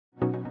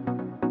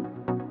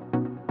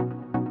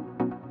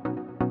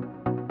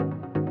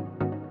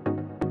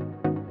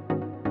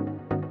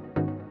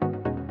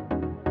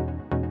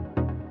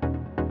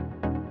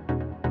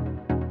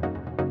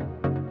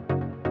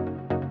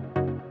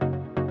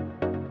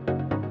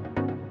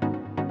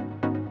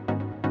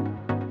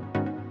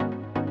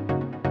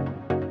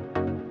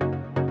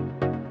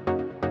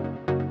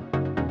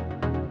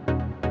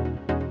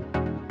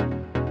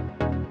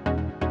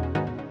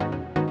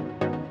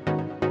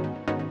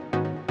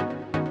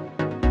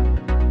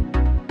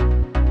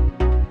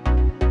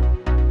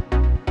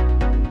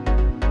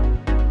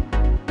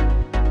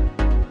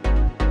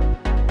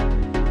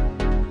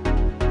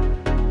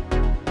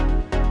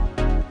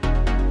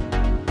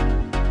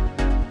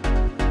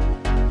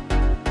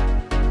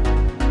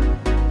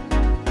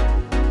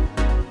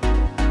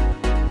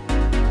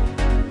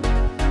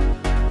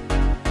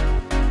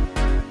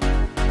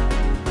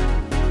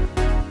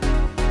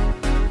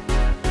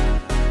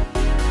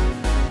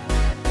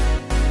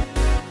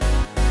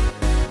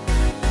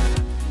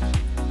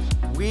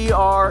We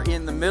are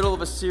in the middle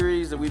of a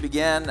series that we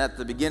began at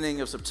the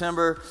beginning of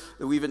September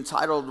that we've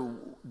entitled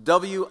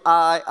WIIIFM,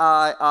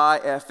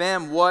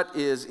 What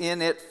is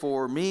in it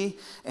for me?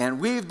 And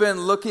we've been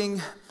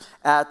looking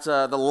at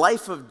the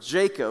life of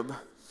Jacob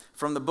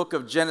from the book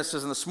of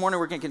Genesis. And this morning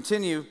we're going to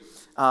continue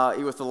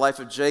with the life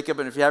of Jacob.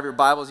 And if you have your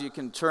Bibles, you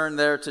can turn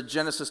there to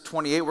Genesis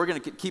 28. We're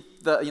going to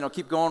keep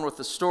going with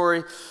the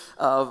story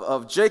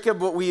of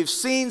Jacob. What we've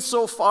seen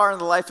so far in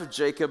the life of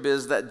Jacob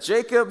is that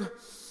Jacob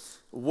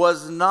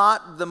was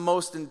not the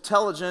most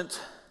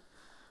intelligent,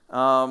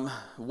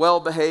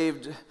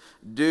 well-behaved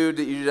dude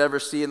that you'd ever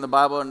see in the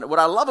Bible. And what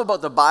I love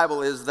about the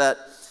Bible is that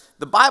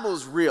the Bible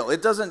is real.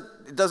 It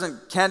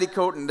doesn't candy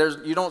coat, and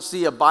you don't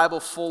see a Bible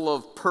full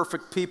of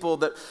perfect people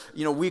that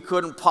we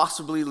couldn't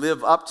possibly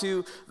live up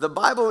to. The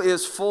Bible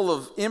is full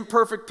of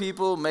imperfect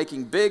people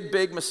making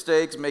big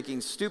mistakes,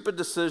 making stupid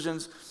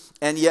decisions,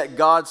 and yet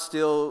God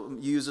still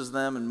uses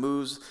them and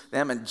moves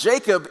them. And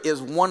Jacob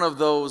is one of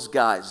those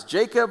guys.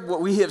 Jacob,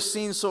 what we have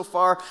seen so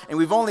far, and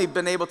we've only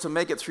been able to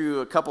make it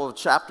through a couple of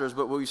chapters,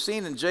 but what we've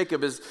seen in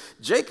Jacob is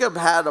Jacob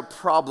had a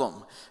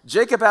problem.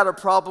 Jacob had a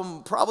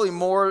problem, probably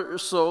more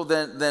so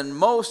than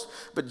most,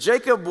 but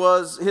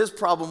his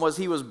problem was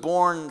he was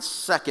born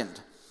second.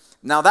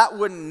 Now, that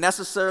wouldn't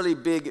necessarily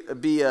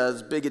be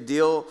as big a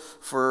deal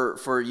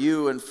for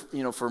you and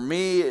for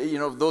me.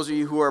 Those of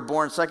you who are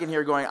born second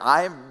here going,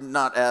 I'm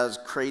not as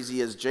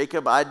crazy as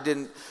Jacob. I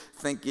didn't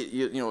think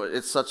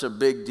it's such a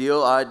big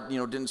deal. I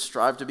didn't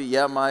strive to be.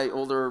 Yeah, my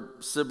older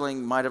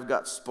sibling might have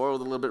got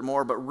spoiled a little bit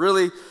more, but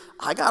really,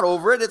 I got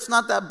over it. It's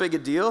not that big a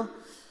deal.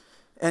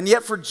 And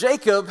yet for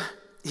Jacob,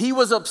 he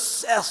was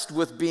obsessed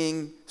with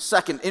being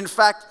second. In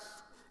fact,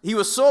 he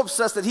was so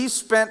obsessed that he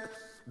spent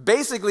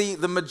basically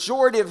the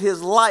majority of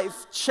his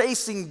life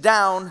chasing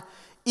down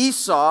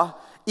Esau.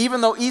 Even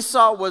though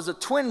Esau was a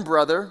twin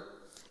brother,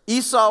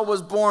 Esau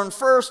was born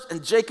first,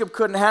 and Jacob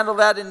couldn't handle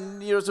that.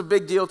 And it was a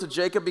big deal to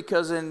Jacob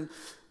because in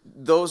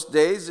those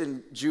days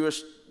in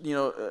Jewish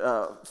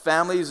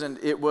families,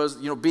 and it was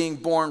being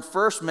born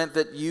first meant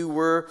that you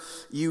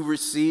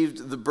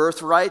received the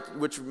birthright,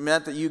 which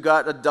meant that you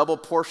got a double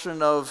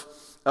portion of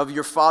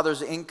your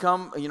father's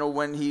income,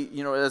 when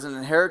he, as an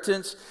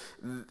inheritance.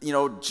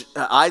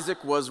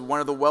 Isaac was one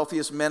of the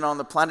wealthiest men on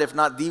the planet, if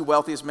not the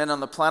wealthiest man on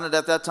the planet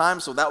at that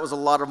time, so that was a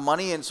lot of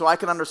money. And so I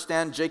can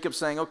understand Jacob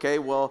saying, okay,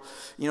 well,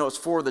 it's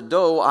for the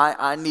dough.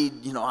 I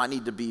need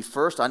to be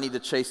first. I need to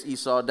chase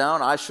Esau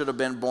down. I should have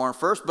been born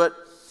first. But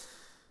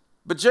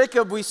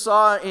Jacob, we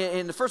saw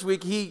in the first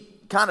week, he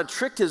kind of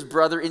tricked his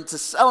brother into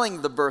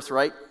selling the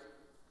birthright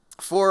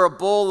for a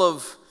bowl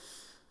of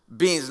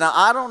beans. Now,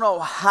 I don't know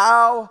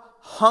how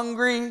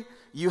hungry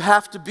you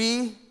have to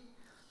be.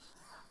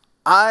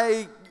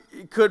 I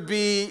could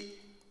be,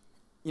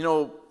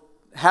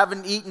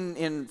 haven't eaten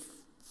in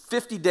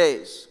 50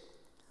 days.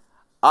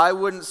 I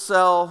wouldn't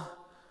sell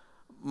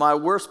my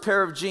worst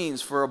pair of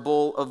jeans for a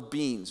bowl of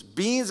beans.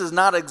 Beans is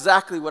not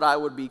exactly what I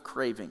would be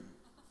craving.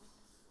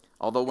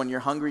 Although when you're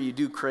hungry, you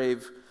do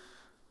crave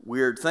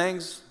weird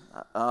things.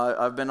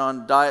 I've been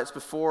on diets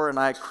before, and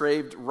I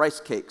craved rice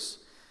cakes.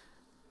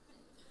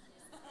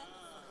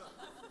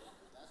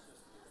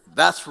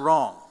 That's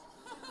wrong.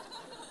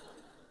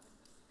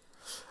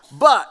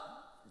 But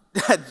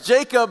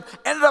Jacob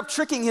ended up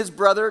tricking his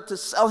brother to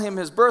sell him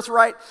his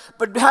birthright,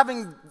 but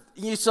having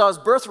Esau's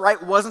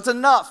birthright wasn't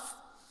enough.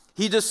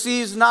 He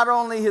deceives not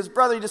only his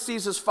brother, he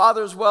deceives his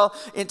father as well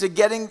into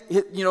getting,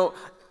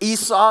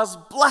 Esau's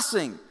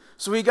blessing.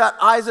 So he got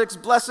Isaac's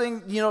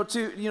blessing,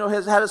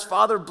 had his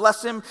father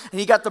bless him, and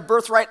he got the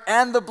birthright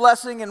and the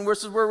blessing, and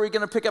this is where we're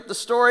going to pick up the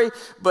story.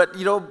 But,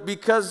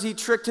 because he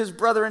tricked his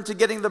brother into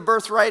getting the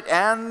birthright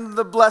and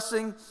the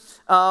blessing,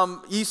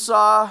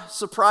 Esau,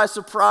 surprise,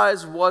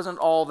 surprise, wasn't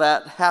all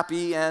that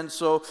happy, and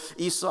so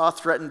Esau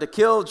threatened to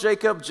kill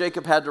Jacob.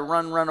 Jacob had to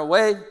run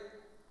away,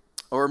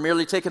 or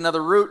merely take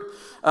another route,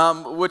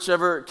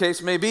 whichever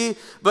case may be.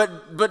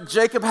 But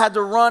Jacob had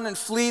to run and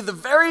flee. The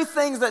very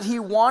things that he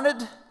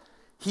wanted,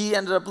 he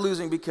ended up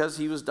losing because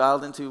he was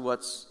dialed into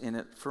what's in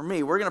it for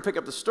me. We're going to pick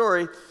up the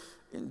story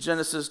in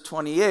Genesis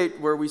 28,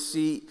 where we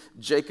see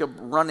Jacob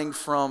running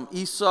from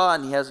Esau,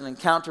 and he has an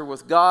encounter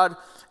with God.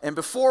 And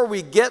before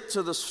we get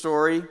to the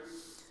story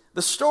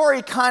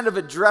kind of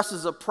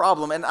addresses a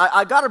problem. And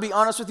I got to be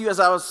honest with you, as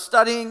I was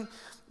studying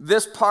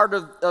this part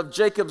of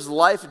Jacob's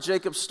life,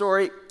 Jacob's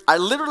story, I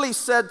literally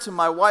said to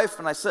my wife,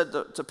 and I said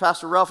to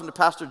Pastor Ralph and to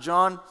Pastor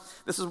John,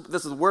 this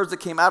is the words that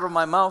came out of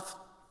my mouth.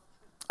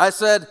 I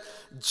said,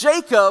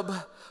 Jacob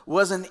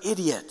was an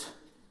idiot.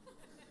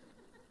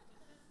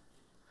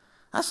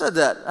 I said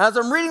that. As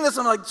I'm reading this,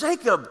 I'm like,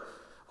 Jacob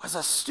was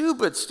a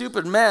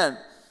stupid man.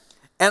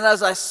 And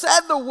as I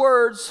said the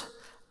words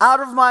out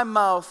of my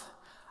mouth,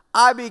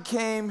 I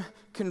became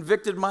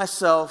convicted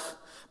myself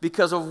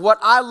because of what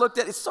I looked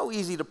at. It's so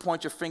easy to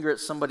point your finger at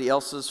somebody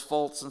else's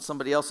faults and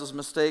somebody else's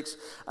mistakes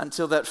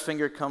until that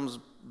finger comes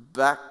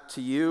back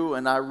to you.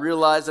 And I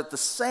realized that the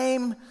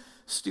same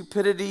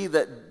stupidity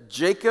that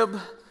Jacob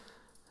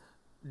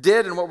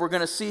did and what we're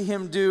going to see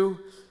him do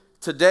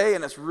today,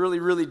 and it's really,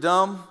 really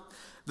dumb.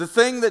 The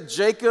thing that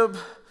Jacob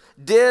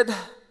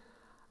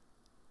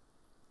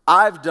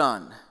I've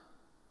done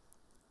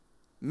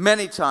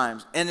many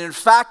times. And in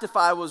fact, if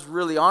I was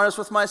really honest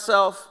with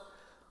myself,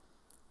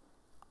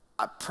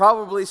 I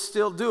probably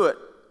still do it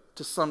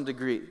to some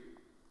degree.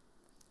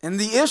 And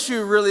the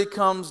issue really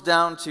comes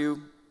down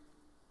to,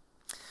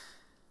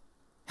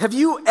 have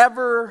you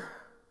ever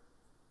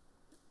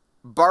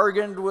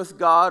bargained with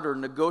God or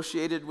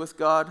negotiated with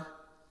God?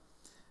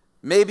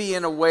 Maybe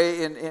in a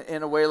way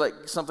like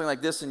something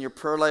like this in your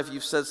prayer life,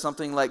 you've said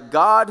something like,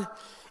 God,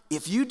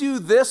 if you do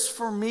this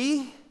for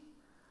me,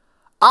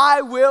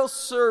 I will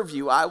serve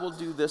you. I will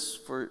do this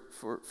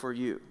for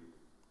you.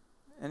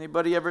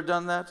 Anybody ever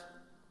done that?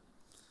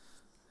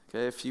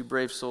 Okay, a few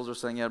brave souls are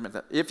saying, yeah, admit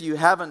that. If you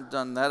haven't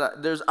done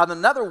that, there's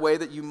another way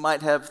that you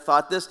might have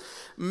thought this.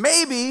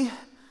 Maybe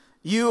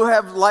you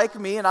have, like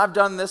me, and I've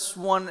done this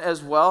one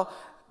as well.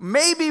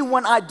 Maybe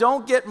when I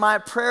don't get my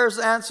prayers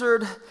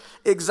answered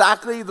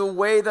exactly the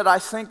way that I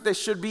think they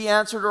should be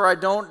answered, or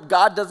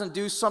God doesn't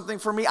do something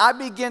for me, I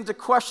begin to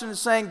question and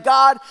saying,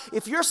 God,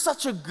 if you're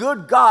such a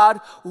good God,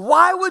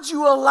 why would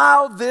you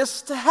allow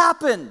this to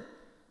happen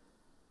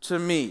to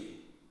me?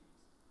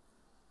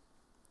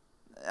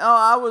 Now,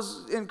 I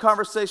was in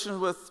conversations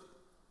with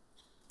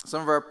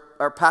some of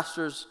our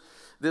pastors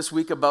this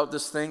week about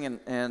this thing,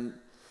 and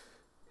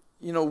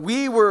you know,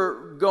 we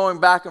were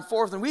going back and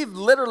forth, and we've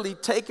literally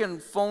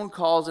taken phone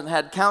calls and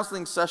had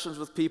counseling sessions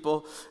with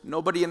people.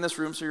 Nobody in this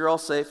room, so you're all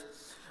safe.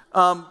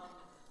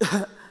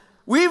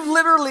 We've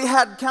literally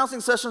had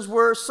counseling sessions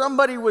where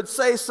somebody would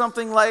say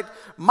something like,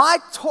 my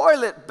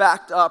toilet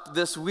backed up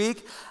this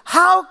week.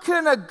 How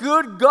can a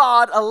good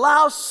God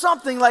allow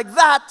something like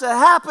that to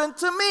happen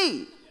to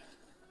me?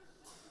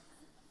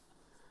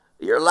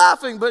 You're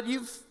laughing, but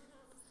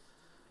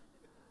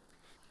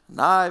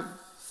I've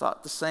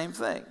thought the same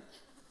thing.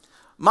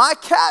 My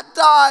cat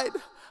died.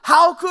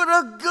 How could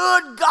a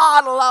good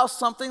God allow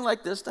something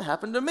like this to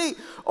happen to me?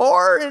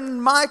 Or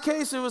in my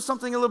case, it was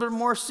something a little bit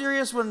more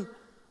serious when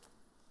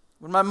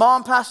my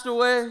mom passed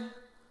away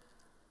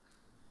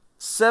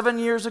 7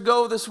 years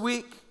ago this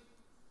week.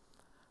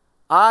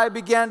 I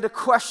began to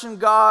question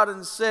God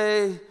and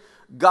say,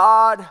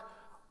 God,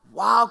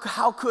 wow,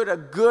 how could a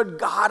good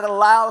God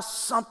allow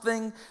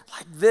something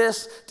like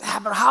this to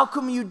happen? How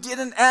come you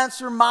didn't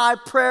answer my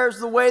prayers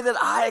the way that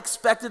I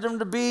expected them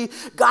to be?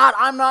 God,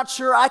 I'm not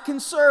sure I can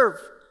serve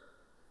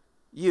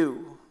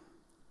you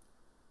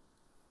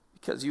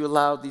because you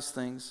allowed these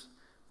things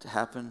to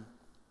happen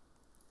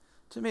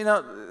to me.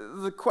 Now,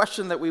 the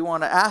question that we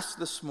want to ask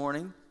this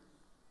morning,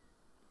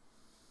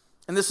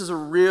 and this is a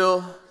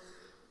real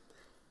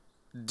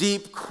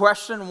deep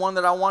question, one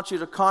that I want you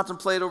to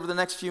contemplate over the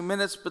next few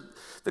minutes, but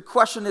the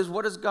question is,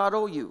 what does God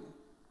owe you?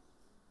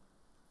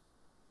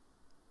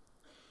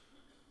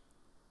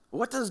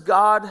 What does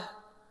God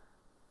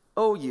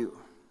owe you?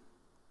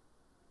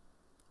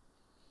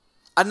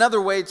 Another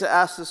way to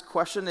ask this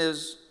question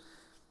is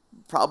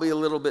probably a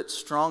little bit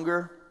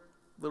stronger,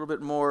 a little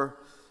bit more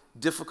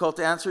difficult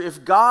to answer.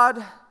 If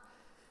God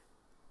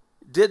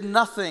did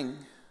nothing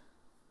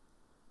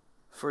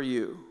for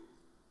you,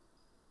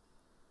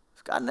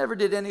 if God never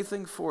did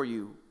anything for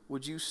you,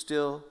 would you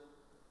still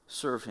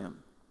serve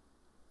him?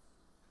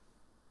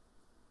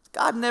 If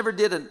God never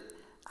did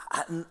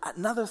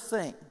another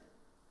thing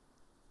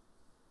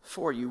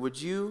for you,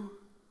 would you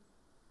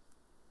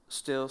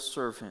still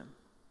serve him?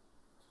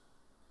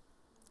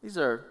 These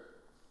are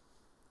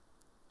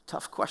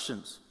tough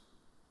questions.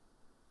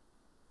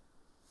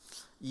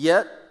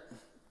 Yet,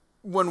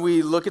 when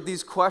we look at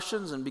these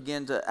questions and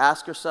begin to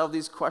ask ourselves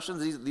these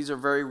questions, these are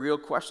very real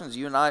questions.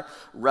 You and I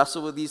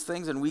wrestle with these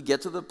things, and we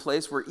get to the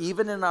place where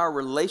even in our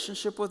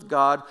relationship with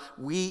God,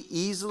 we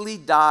easily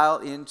dial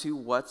into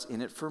what's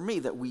in it for me,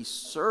 that we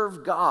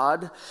serve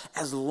God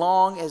as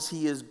long as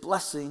he is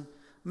blessing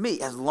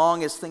me. As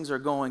long as things are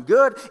going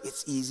good,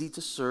 it's easy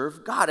to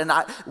serve God. And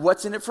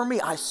what's in it for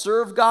me? I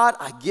serve God.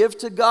 I give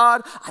to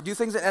God. I do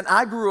things. And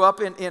I grew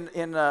up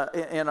in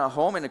a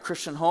home, in a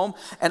Christian home.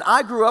 And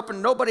I grew up,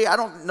 and nobody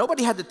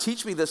had to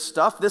teach me this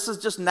stuff. This is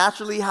just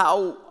naturally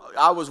how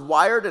I was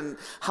wired, and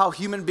how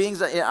human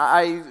beings,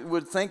 I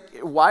would think,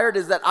 wired,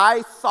 is that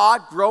I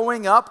thought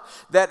growing up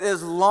that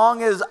as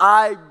long as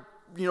I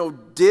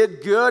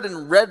did good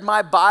and read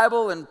my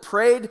Bible and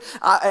prayed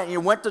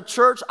and went to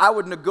church, I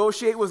would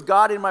negotiate with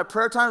God in my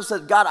prayer time and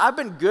said, God, I've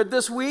been good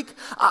this week.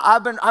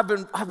 I've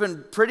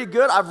been pretty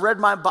good. I've read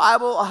my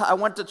Bible. I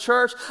went to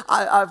church.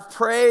 I've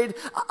prayed.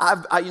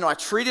 I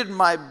treated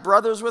my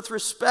brothers with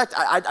respect.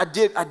 I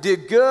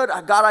did good.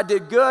 God, I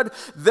did good.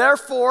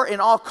 Therefore, in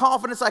all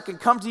confidence, I can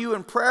come to you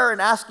in prayer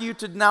and ask you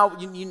to now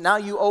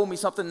you owe me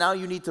something. Now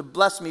you need to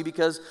bless me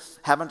because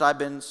haven't I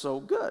been so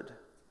good?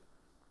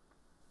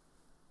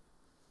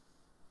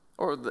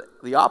 Or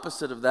the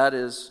opposite of that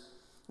is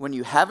when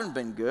you haven't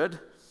been good,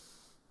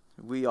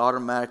 we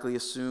automatically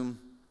assume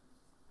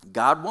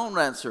God won't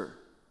answer.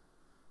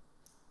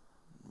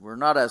 We're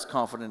not as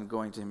confident in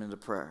going to him into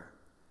prayer.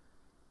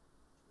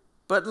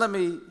 But let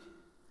me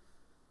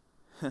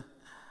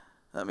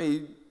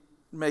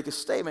make a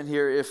statement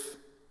here.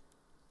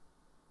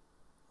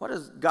 What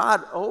does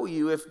God owe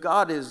you if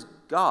God is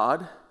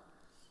God?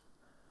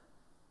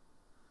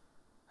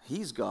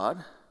 He's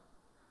God.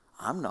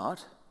 I'm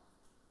not.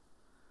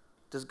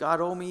 Does God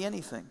owe me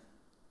anything?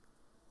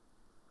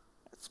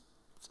 It's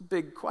a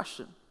big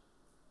question.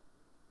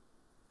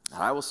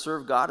 I will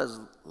serve God as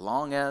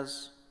long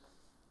as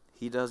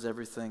He does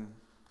everything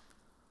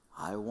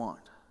I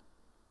want.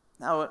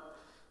 Now,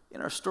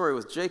 in our story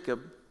with Jacob,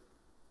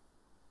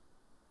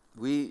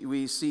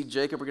 we see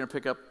Jacob. We're going to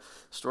pick up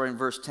the story in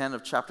verse 10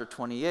 of chapter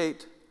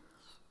 28.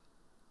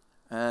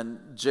 And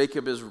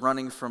Jacob is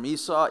running from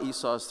Esau.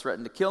 Esau has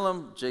threatened to kill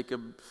him.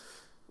 Jacob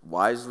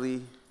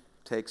wisely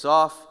takes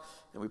off.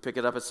 And we pick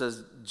it up. It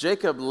says,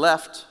 Jacob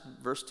left,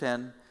 verse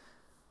 10,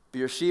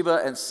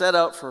 Beersheba and set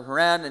out for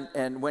Haran.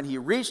 And when he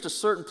reached a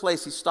certain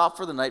place, he stopped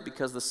for the night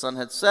because the sun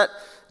had set.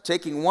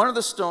 Taking one of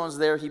the stones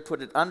there, he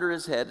put it under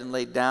his head and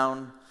lay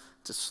down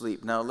to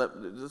sleep. Now,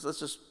 let's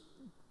just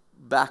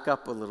back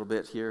up a little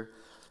bit here.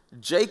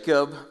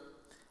 Jacob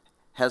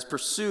has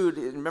pursued,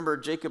 remember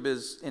Jacob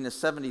is in his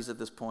 70s at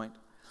this point.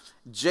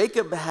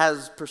 Jacob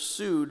has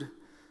pursued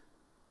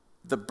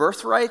the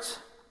birthright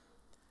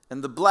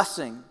and the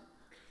blessing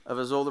of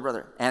his older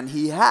brother. And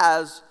he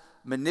has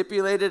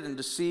manipulated and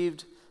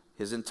deceived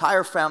his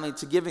entire family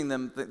into giving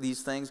them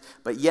these things,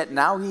 but yet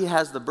now he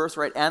has the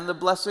birthright and the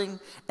blessing,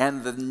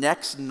 and the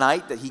next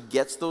night that he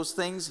gets those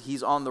things,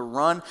 he's on the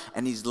run,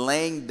 and he's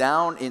laying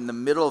down in the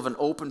middle of an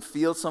open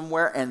field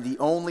somewhere, and the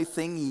only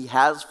thing he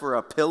has for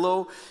a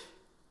pillow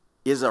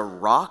is a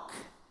rock.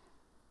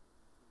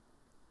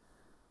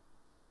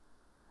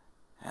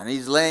 And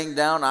he's laying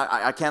down.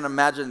 I can't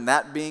imagine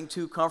that being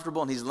too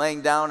comfortable. And he's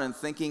laying down and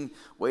thinking,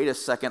 wait a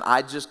second,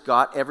 I just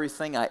got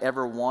everything I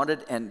ever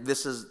wanted, and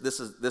this is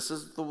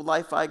the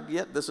life I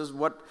get. This is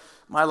what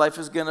my life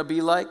is going to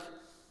be like.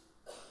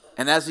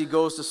 And as he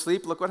goes to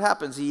sleep, look what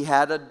happens. He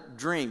had a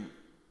dream.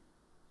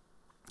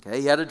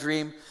 Okay, he had a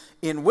dream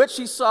in which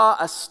he saw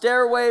a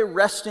stairway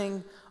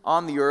resting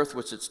on the earth,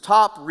 with its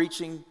top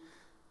reaching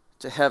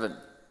to heaven.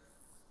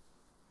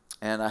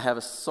 And I have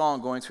a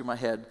song going through my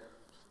head.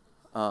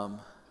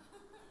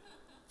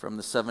 From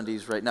the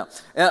 70s right now.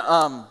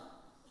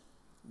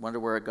 Wonder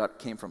where it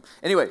came from.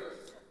 Anyway,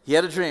 he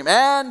had a dream.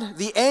 And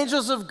the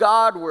angels of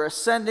God were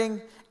ascending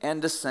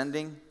and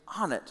descending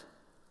on it.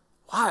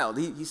 Wild.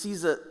 He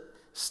sees a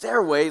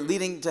stairway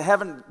leading to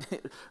heaven.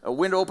 A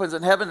window opens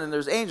in heaven and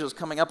there's angels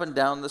coming up and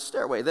down the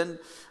stairway. Then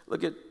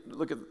look at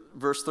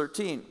verse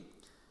 13.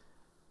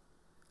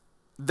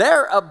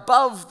 There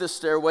above the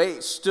stairway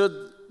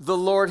stood the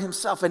Lord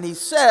himself. And he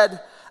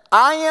said,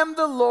 I am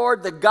the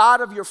Lord, the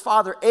God of your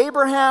father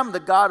Abraham, the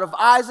God of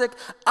Isaac.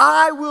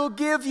 I will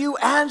give you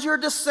and your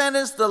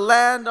descendants the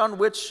land on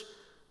which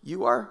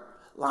you are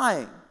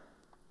lying.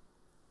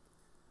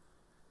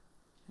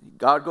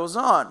 God goes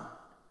on.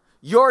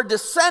 Your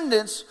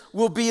descendants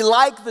will be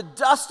like the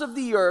dust of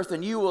the earth,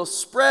 and you will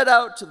spread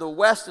out to the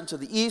west and to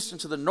the east and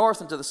to the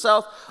north and to the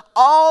south.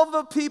 All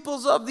the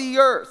peoples of the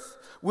earth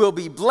will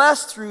be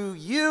blessed through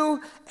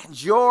you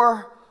and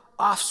your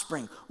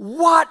offspring.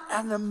 What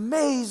an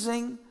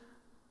amazing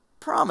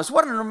promise.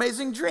 What an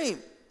amazing dream.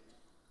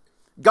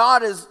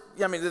 God is,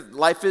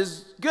 life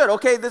is good.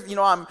 Okay,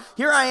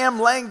 here I am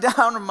laying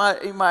down, and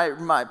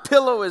my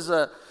pillow is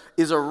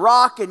a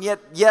rock, and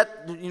yet,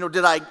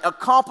 did I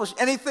accomplish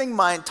anything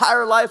my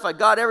entire life? I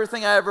got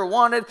everything I ever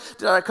wanted.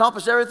 Did I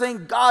accomplish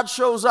everything? God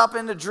shows up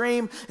in the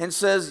dream and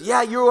says,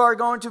 yeah, you are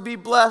going to be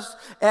blessed.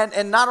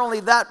 And not only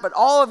that, but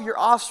all of your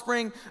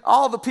offspring,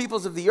 all the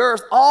peoples of the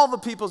earth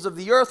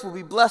will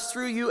be blessed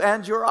through you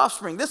and your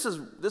offspring. This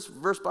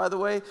verse, by the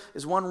way,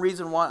 is one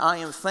reason why I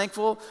am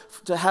thankful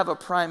to have a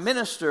prime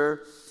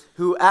minister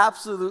who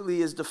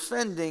absolutely is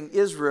defending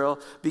Israel,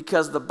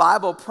 because the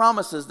Bible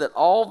promises that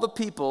all the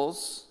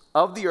peoples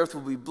of the earth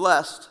will be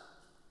blessed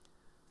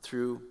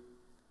through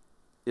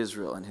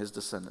Israel and his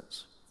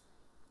descendants.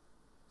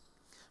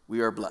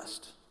 We are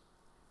blessed.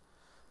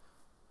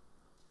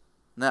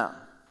 Now,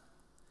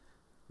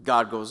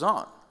 God goes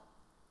on,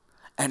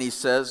 and he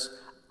says,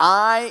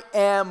 I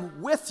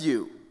am with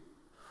you.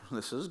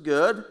 This is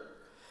good.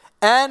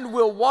 And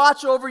will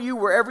watch over you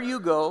wherever you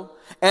go,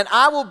 and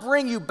I will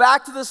bring you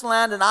back to this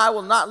land, and I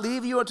will not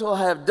leave you until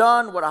I have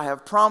done what I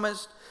have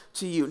promised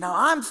to you. Now,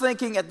 I'm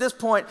thinking at this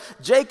point,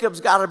 Jacob's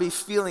got to be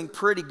feeling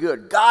pretty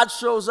good. God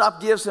shows up,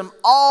 gives him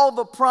all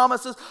the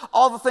promises,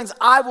 all the things.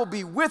 I will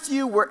be with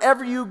you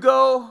wherever you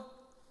go.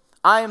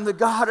 I am the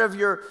God of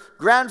your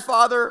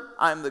grandfather.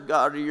 I am the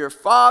God of your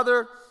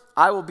father.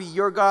 I will be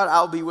your God.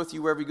 I will be with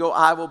you wherever you go.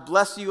 I will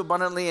bless you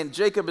abundantly. And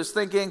Jacob is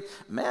thinking,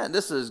 man,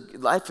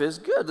 life is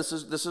good. This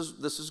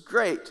is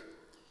great.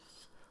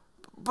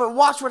 But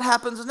watch what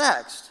happens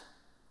next.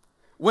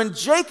 When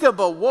Jacob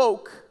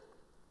awoke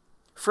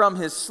from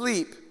his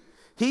sleep,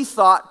 he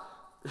thought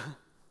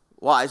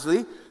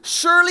wisely,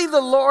 surely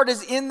the Lord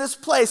is in this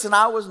place, and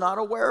I was not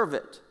aware of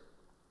it.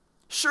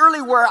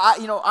 Surely where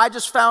I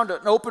just found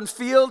an open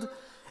field,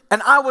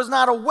 and I was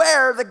not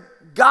aware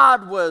that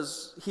God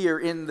was here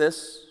in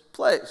this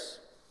place.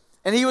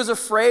 And he was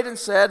afraid and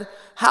said,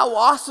 how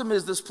awesome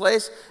is this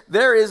place?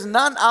 There is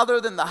none other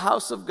than the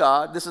house of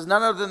God. This is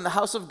none other than the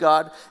house of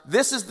God.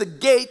 This is the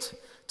gate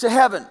to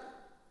heaven.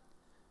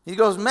 He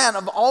goes, man,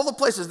 of all the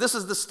places, this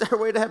is the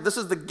stairway to heaven. This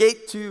is the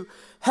gate to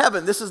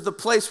heaven. This is the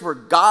place where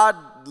God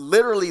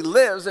literally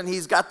lives. And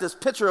he's got this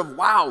picture of,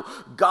 wow,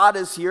 God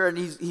is here. And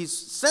he's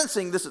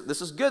sensing this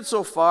is good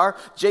so far.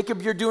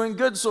 Jacob, you're doing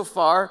good so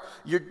far.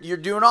 You're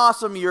doing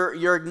awesome.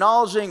 You're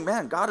acknowledging,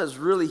 man, God is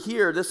really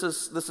here. This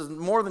is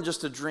more than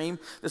just a dream.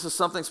 This is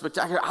something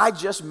spectacular. I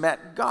just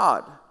met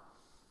God.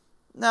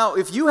 Now,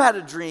 if you had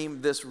a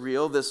dream this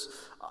real, this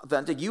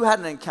authentic, you had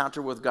an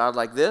encounter with God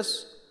like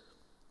this,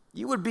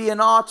 you would be in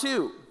awe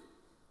too.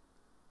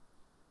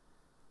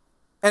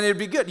 And it'd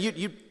be good.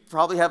 You'd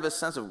probably have a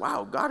sense of,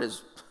 wow, God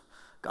is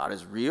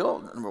real.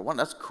 Number one,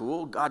 that's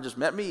cool. God just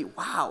met me.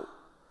 Wow.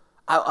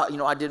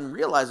 I didn't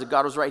realize that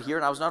God was right here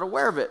and I was not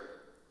aware of it.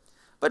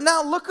 But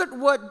now look at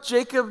what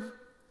Jacob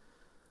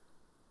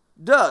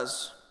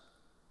does.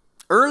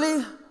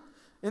 Early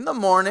in the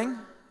morning,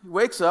 he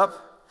wakes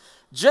up.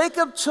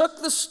 Jacob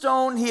took the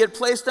stone he had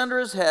placed under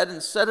his head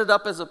and set it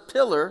up as a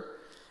pillar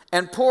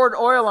and poured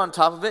oil on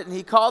top of it, and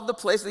he called the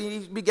place, and he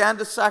began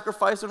to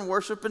sacrifice and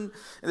worship, and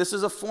this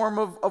is a form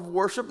of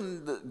worship,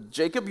 and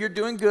Jacob, you're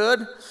doing good.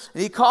 And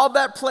he called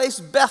that place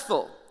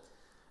Bethel.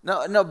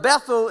 Now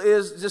Bethel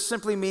just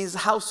simply means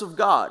house of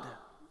God,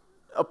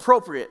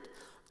 appropriate.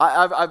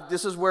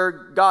 This is where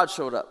God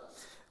showed up.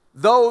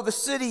 Though the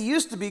city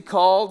used to be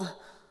called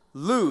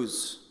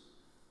Luz.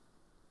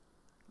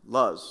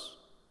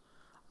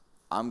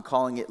 I'm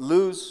calling it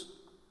Luz,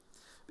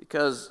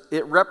 because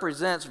it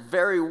represents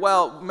very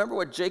well, remember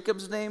what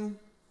Jacob's name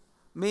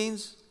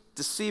means?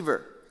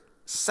 Deceiver,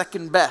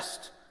 second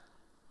best,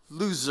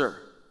 loser.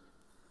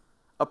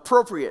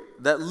 Appropriate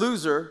that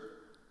loser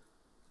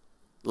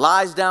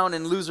lies down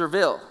in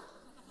Loserville.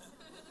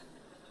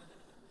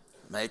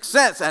 Makes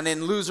sense. And in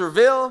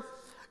Loserville,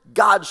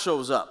 God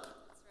shows up.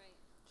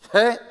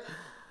 Okay?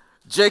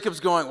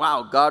 Jacob's going,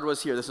 wow, God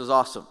was here. This is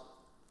awesome.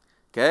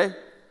 Okay?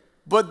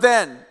 But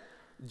then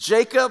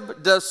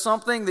Jacob does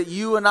something that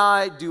you and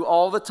I do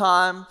all the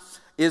time,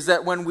 is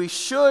that when we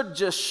should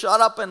just shut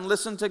up and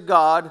listen to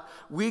God,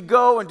 we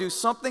go and do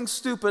something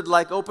stupid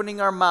like opening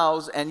our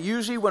mouths, and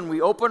usually when we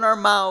open our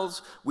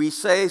mouths, we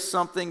say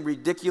something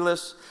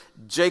ridiculous.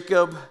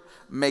 Jacob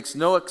makes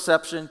no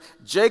exception.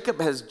 Jacob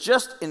has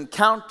just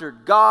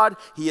encountered God.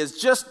 He has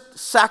just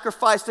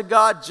sacrificed to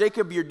God.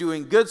 Jacob, you're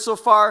doing good so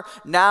far.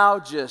 Now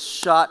just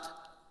shut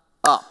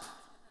up.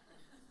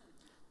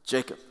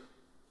 Jacob.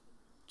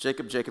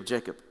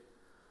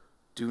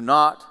 Do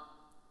not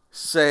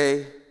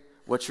say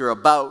what you're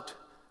about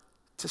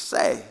to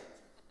say.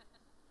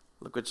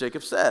 Look what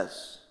Jacob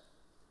says.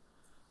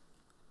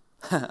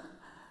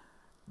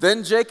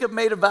 Then Jacob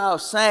made a vow,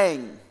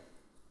 saying,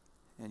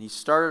 and he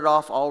started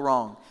off all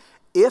wrong,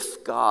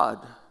 if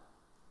God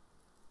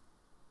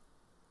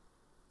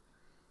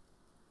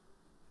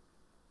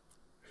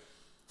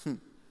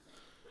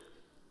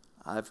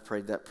I've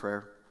prayed that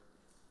prayer.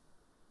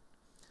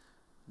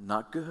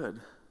 Not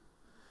good.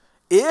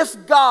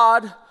 If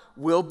God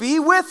will be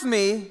with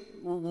me,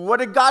 what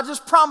did God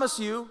just promise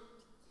you,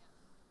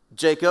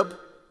 Jacob?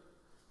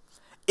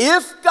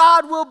 If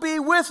God will be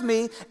with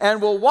me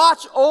and will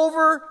watch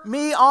over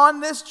me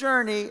on this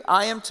journey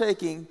I am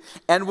taking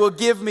and will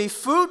give me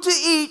food to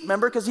eat,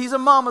 remember, because he's a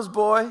mama's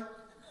boy,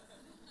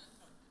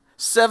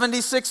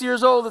 76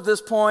 years old at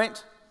this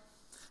point,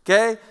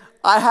 okay?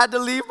 I had to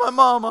leave my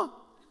mama.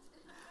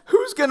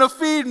 Who's going to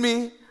feed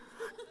me?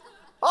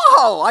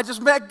 Oh, I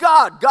just met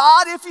God.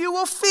 God, if you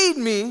will feed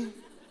me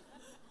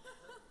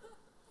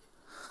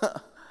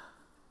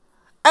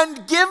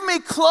and give me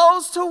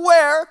clothes to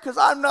wear, because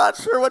I'm not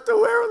sure what to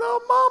wear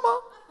without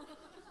mama.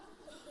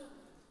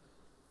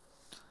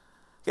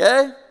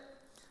 Okay?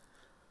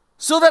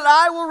 So that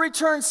I will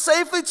return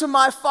safely to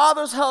my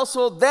father's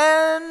household.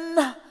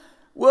 Then,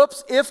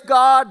 if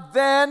God,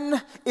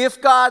 then,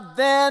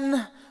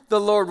 the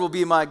Lord will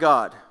be my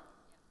God.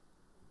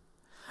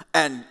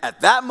 And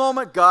at that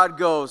moment, God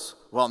goes,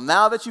 well,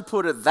 now that you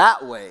put it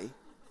that way,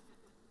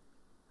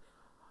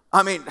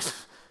 I mean,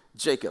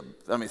 Jacob,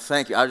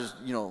 thank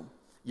you.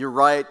 You're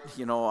right.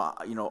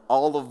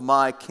 All of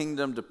my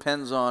kingdom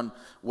depends on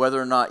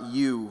whether or not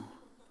you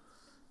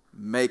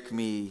make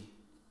me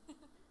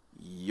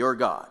your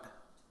God.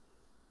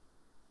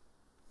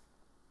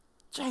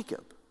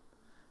 Jacob.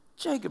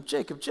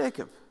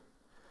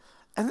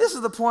 And this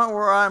is the point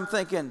where I'm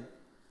thinking,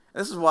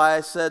 this is why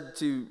I said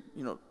to,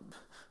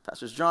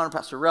 Pastors John and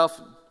Pastor Ralph,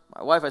 and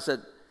my wife, I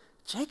said,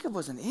 Jacob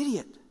was an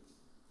idiot.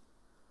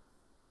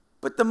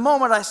 But the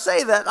moment I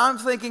say that, I'm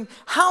thinking,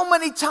 how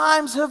many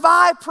times have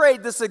I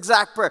prayed this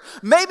exact prayer?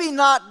 Maybe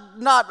not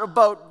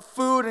about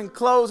food and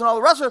clothes and all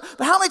the rest of it,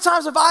 but how many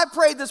times have I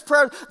prayed this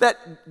prayer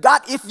that,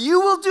 God, if you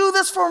will do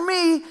this for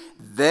me,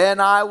 then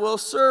I will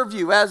serve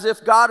you, as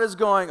if God is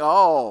going,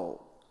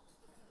 oh.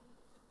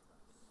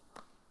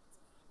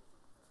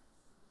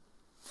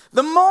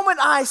 The moment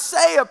I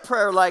say a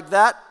prayer like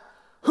that,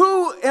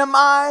 who am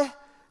I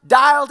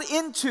dialed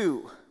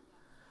into?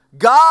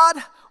 God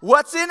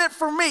what's in it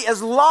for me,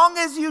 as long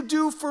as you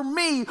do for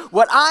me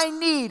what I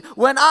need,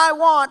 when I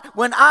want,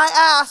 when I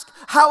ask,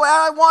 how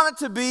I want it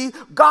to be,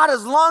 God,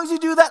 as long as you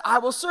do that, I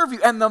will serve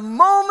you. And the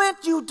moment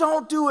you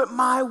don't do it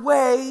my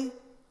way,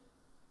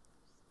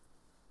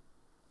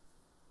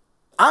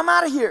 I'm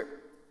out of here.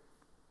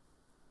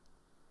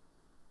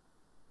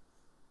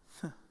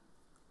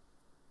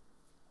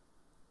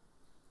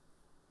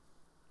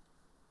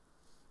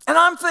 And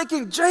I'm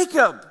thinking,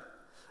 Jacob,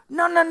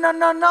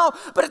 no.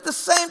 But at the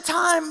same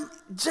time,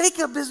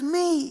 Jacob is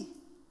me.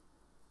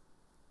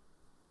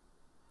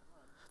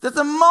 That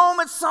the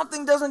moment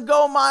something doesn't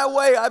go my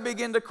way, I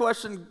begin to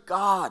question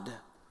God,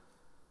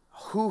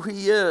 who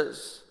He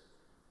is.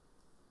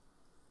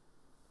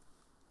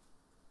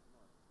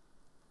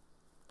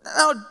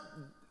 Now,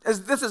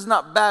 as this is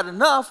not bad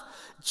enough,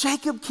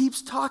 Jacob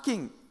keeps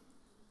talking.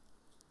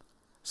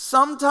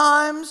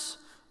 Sometimes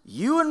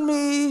you and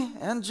me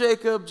and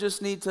Jacob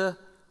just need to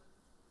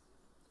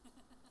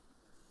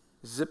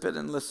zip it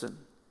and listen.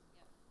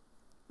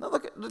 Now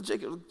look at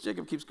Jacob.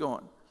 Jacob keeps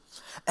going.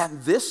 And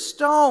this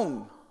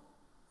stone,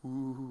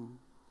 ooh,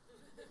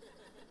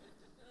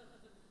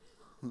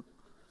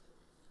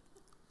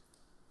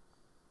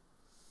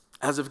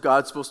 as if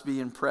God's supposed to be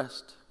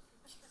impressed.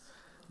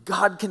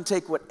 God can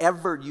take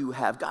whatever you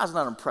have. God's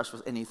not impressed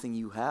with anything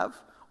you have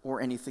or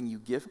anything you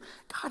give.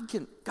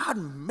 God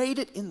made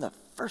it in the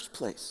first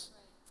place.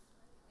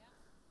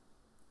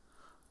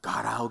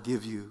 God, I'll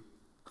give you.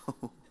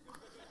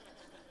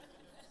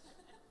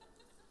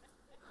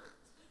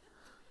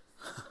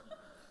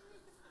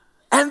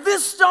 And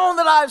this stone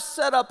that I've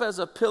set up as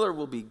a pillar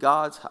will be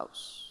God's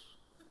house.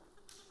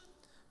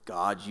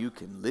 God, you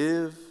can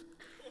live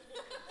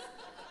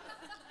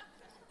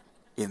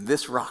in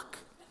this rock.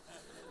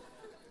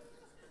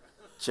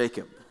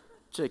 Jacob.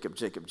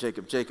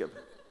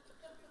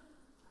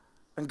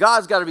 And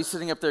God's got to be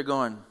sitting up there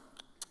going,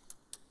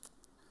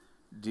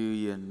 do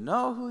you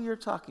know who you're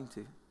talking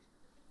to?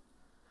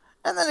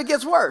 And then it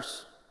gets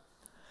worse.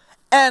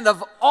 And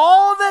of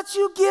all that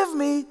you give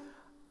me,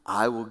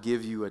 I will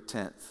give you a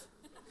tenth.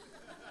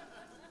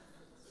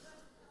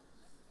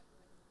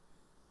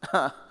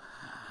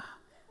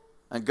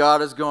 And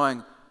God is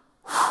going,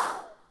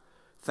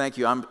 thank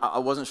you. I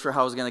wasn't sure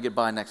how I was going to get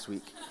by next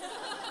week.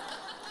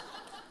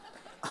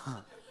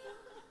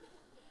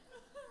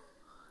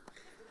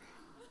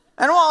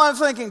 And while I'm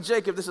thinking,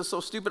 Jacob, this is so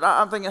stupid,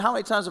 I'm thinking, how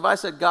many times have I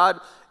said, God,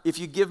 if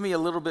you give me a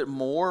little bit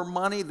more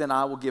money, then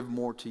I will give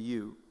more to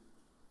you.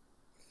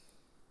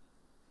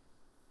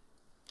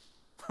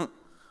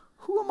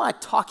 Who am I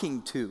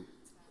talking to?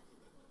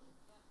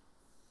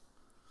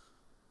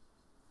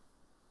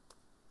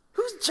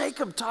 Who's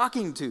Jacob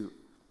talking to?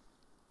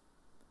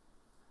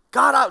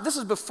 God, this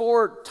is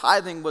before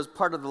tithing was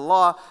part of the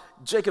law.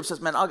 Jacob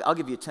says, man, I'll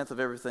give you a tenth of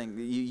everything.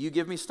 You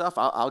give me stuff,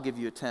 I'll give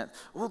you a tenth.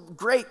 Well,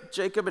 great,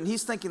 Jacob. And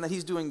he's thinking that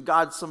he's doing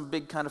God some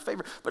big kind of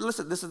favor. But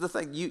listen, this is the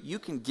thing. You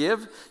can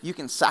give, you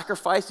can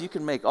sacrifice, you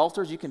can make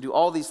altars, you can do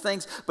all these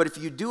things. But if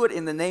you do it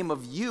in the name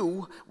of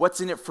you,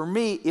 what's in it for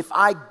me? If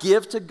I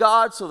give to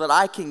God so that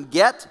I can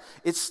get,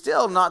 it's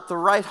still not the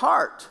right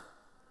heart.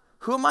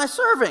 Who am I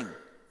serving?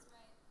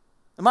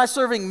 Am I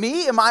serving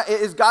me?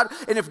 Is God?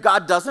 And if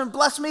God doesn't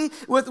bless me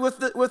with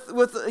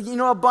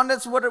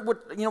abundance,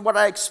 what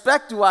I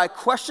expect, do I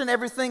question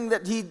everything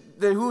that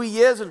who He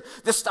is, and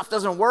this stuff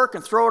doesn't work,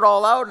 and throw it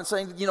all out and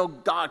saying,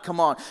 God, come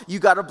on, you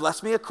got to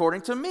bless me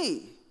according to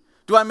me?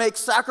 Do I make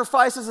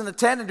sacrifices and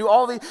attend and do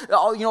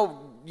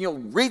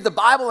read the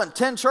Bible and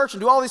attend church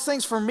and do all these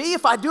things for me?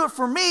 If I do it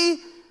for me,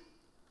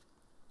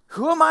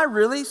 who am I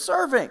really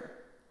serving?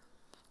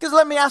 Because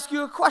let me ask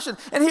you a question,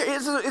 and here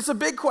it's a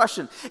big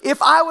question.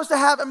 If I was to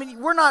have,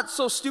 we're not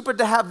so stupid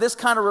to have this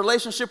kind of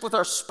relationship with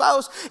our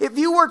spouse. If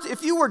you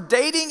were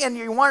dating and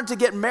you wanted to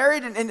get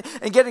married and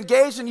get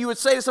engaged, and you would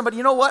say to somebody,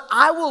 you know what,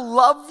 I will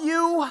love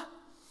you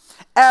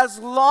as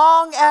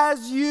long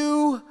as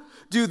you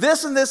do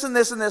this and this and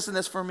this and this and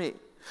this for me.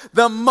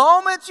 The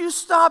moment you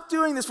stop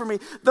doing this for me,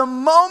 the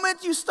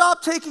moment you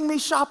stop taking me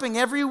shopping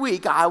every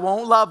week, I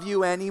won't love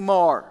you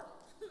anymore.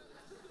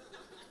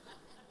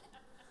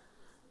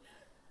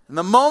 And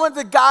the moment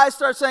the guys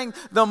start saying,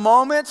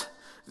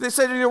 they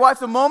say to your wife,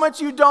 the moment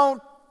you don't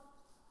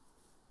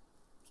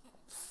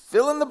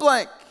fill in the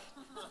blank,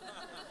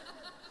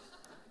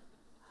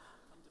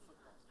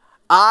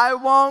 I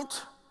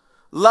won't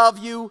love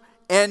you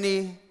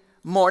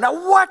anymore.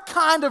 Now, what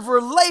kind of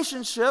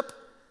relationship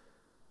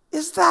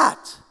is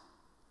that?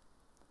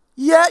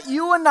 Yet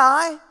you and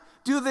I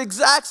do the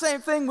exact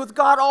same thing with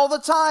God all the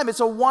time.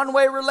 It's a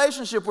one-way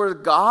relationship where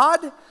God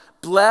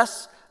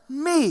bless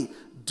me.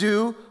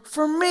 Do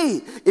for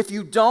me. If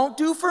you don't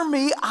do for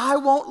me, I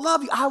won't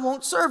love you. I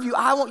won't serve you.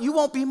 You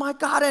won't be my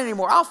God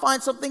anymore. I'll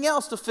find something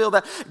else to fill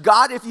that.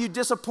 God, if you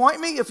disappoint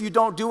me, if you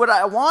don't do what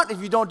I want,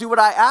 if you don't do what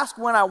I ask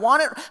when I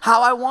want it,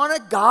 how I want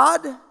it,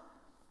 God,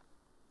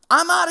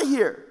 I'm out of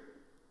here.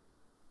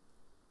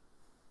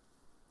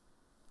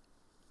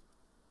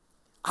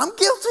 I'm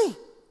guilty.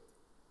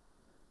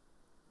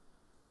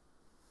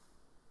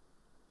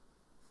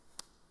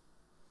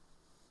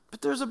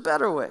 But there's a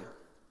better way.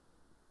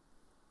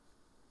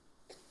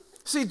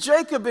 See,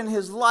 Jacob in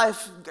his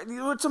life,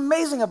 what's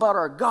amazing about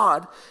our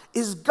God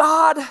is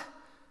God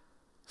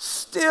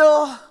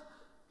still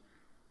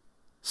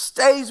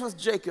stays with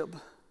Jacob,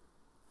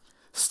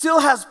 still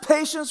has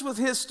patience with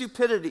his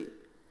stupidity.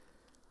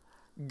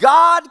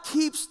 God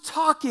keeps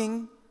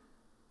talking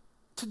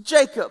to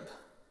Jacob.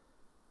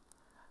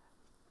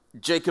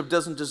 Jacob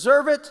doesn't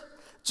deserve it,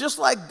 just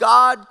like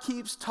God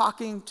keeps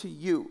talking to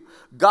you.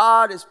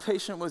 God is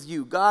patient with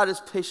you. God is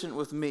patient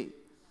with me.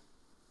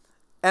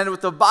 And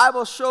what the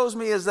Bible shows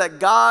me is that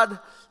God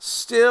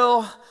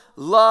still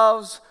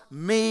loves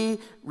me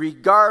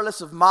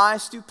regardless of my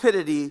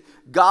stupidity.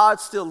 God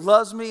still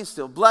loves me,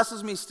 still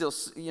blesses me, still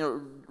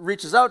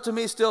reaches out to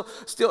me, still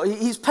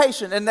he's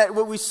patient. And that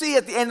what we see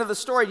at the end of the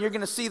story, and you're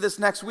going to see this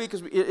next week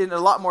in a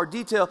lot more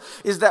detail,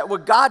 is that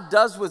what God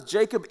does with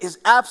Jacob is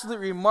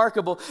absolutely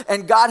remarkable.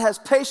 And God has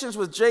patience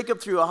with Jacob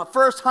through the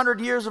first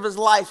 100 years of his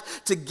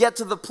life to get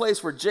to the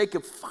place where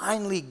Jacob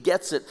finally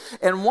gets it.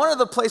 And one of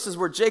the places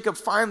where Jacob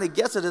finally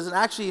gets it is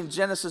actually in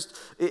Genesis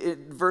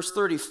verse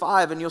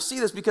 35. And you'll see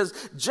this because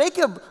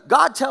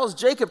God tells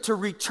Jacob to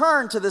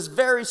return to this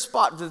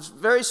spot, this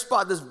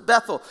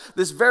Bethel,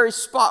 this very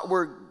spot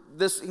where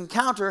this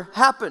encounter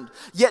happened.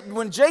 Yet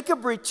when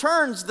Jacob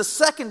returns the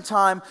second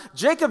time,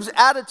 Jacob's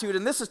attitude,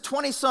 and this is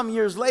 20-some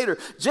years later,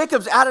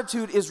 Jacob's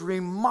attitude is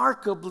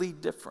remarkably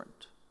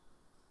different.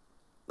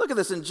 Look at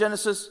this in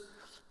Genesis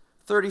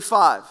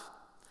 35.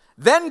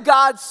 Then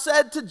God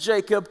said to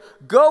Jacob,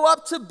 "Go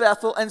up to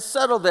Bethel and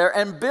settle there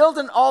and build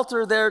an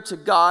altar there to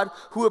God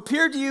who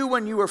appeared to you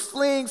when you were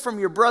fleeing from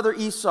your brother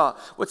Esau."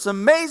 What's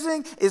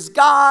amazing is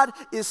God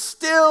is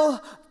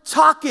still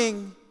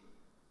talking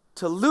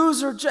to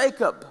loser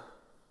Jacob.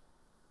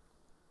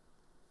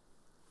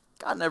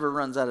 God never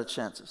runs out of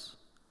chances.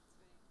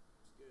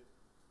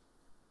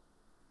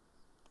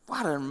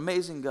 What an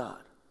amazing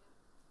God.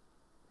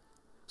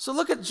 So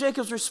look at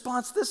Jacob's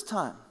response this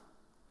time.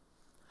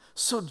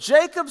 So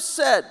Jacob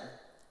said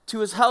to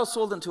his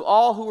household and to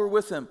all who were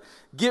with him,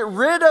 "Get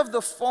rid of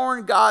the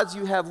foreign gods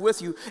you have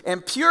with you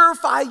and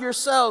purify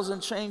yourselves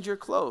and change your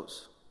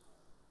clothes."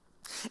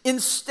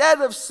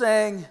 Instead of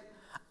saying,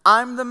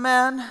 "I'm the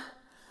man,"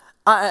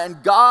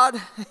 and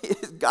God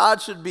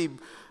wants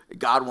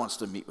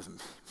to meet with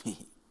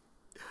me.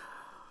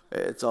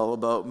 It's all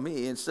about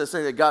me. Instead of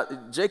saying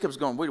that Jacob's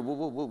going, wait,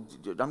 whoa,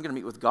 I'm going to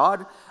meet with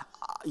God.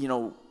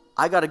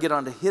 I got to get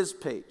onto his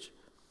page.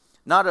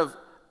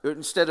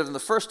 Instead of in the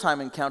first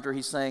time encounter,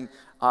 he's saying,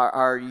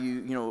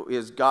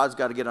 is God's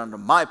got to get onto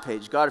my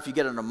page. God, if you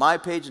get onto my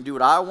page and do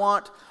what I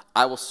want,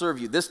 I will serve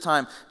you. This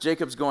time,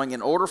 Jacob's going,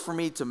 in order for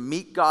me to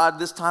meet God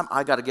this time,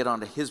 I got to get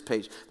onto his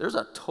page. There's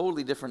a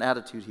totally different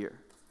attitude here.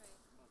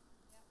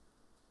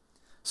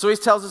 So he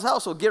tells his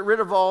household, get rid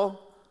of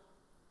all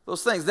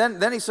those things.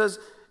 Then he says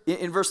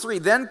in verse 3,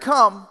 "Then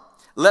come,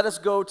 let us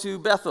go to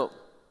Bethel,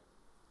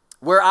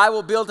 where I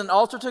will build an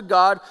altar to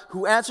God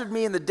who answered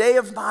me in the day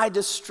of my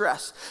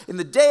distress." In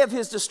the day of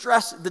his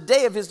distress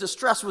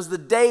was the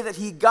day that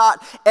he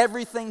got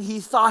everything he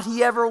thought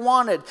he ever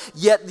wanted.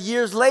 Yet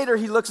years later,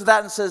 he looks at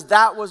that and says,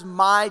 that was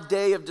my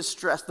day of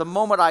distress. The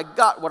moment I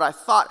got what I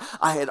thought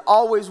I had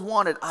always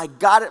wanted, I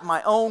got it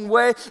my own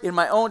way, in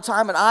my own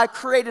time, and I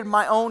created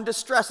my own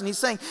distress. And he's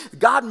saying,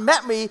 God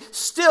met me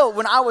still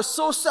when I was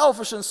so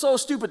selfish and so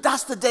stupid.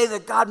 That's the day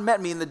that God met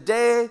me, in the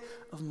day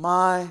of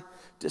my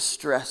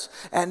distress.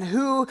 And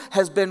who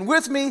has been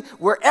with me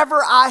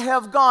wherever I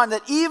have gone,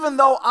 that even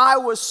though I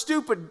was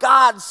stupid,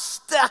 God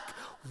stuck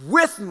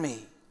with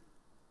me.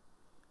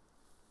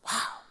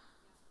 Wow.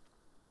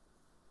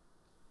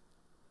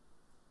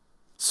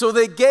 So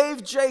they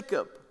gave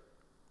Jacob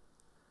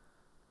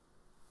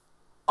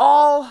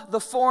all the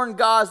foreign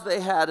gods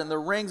they had and the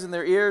rings in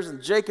their ears,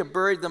 and Jacob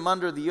buried them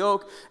under the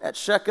oak at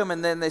Shechem,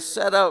 and then they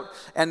set out,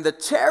 and the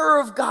terror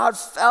of God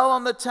fell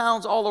on the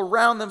towns all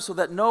around them so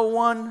that no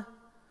one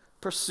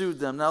pursued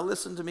them. Now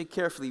listen to me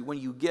carefully. When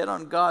you get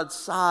on God's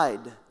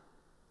side,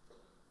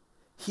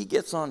 he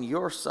gets on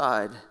your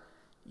side.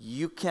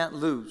 You can't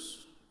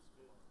lose.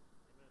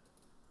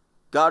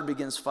 God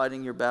begins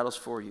fighting your battles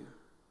for you.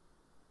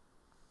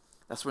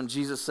 That's when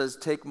Jesus says,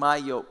 "Take my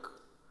yoke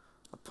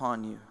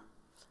upon you.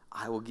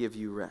 I will give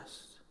you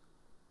rest."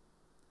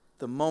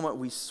 The moment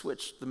we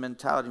switch the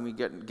mentality and we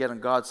get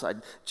on God's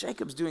side,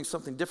 Jacob's doing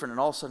something different, and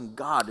all of a sudden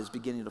God is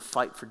beginning to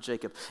fight for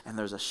Jacob. And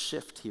there's a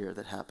shift here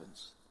that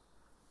happens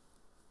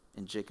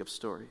in Jacob's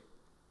story.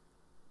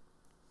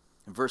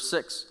 In verse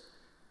 6,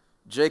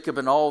 Jacob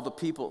and all the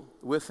people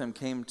with him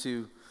came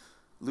to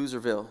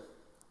Loserville,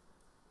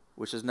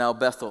 which is now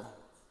Bethel,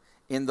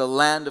 in the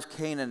land of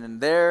Canaan. And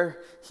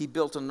there he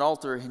built an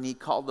altar, and he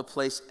called the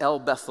place El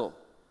Bethel,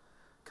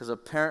 because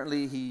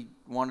apparently he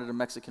wanted a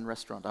Mexican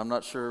restaurant. I'm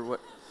not sure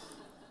what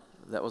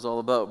that was all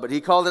about, but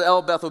he called it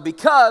El Bethel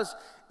because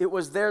it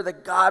was there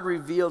that God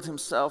revealed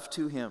himself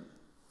to him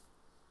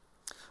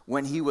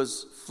when he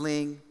was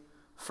fleeing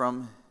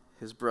from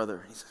his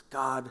brother. He said,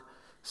 God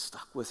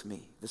stuck with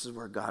me. This is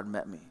where God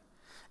met me.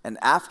 And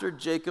after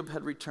Jacob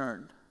had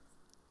returned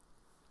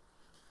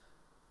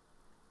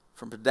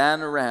from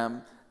Padan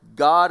Aram,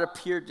 God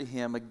appeared to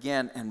him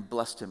again and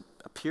blessed him.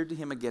 appeared to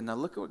him again. Now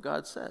look at what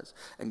God says.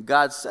 And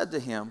God said to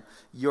him,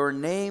 your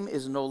name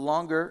is no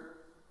longer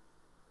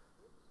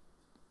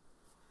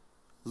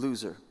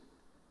loser,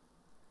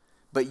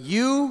 but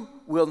you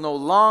will no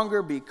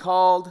longer be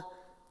called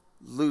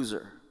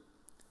loser,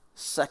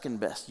 second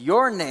best.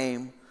 Your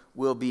name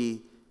will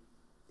be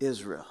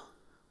Israel,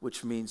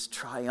 which means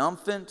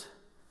triumphant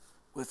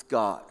with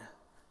God.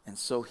 And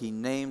so he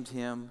named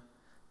him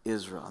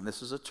Israel. And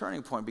this is a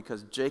turning point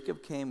because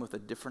Jacob came with a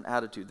different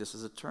attitude. This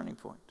is a turning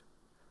point.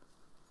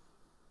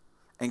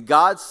 And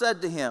God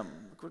said to him,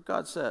 look what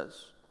God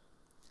says,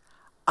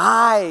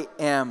 I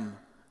am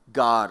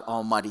God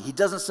Almighty. He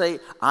doesn't say,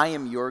 I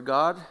am your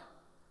God.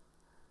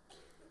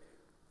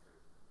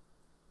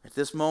 At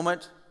this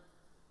moment,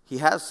 he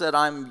has said,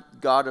 I'm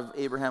God of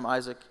Abraham,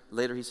 Isaac.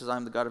 Later he says,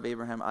 I'm the God of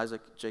Abraham,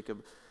 Isaac,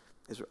 Jacob,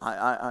 Israel.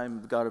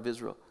 I'm the God of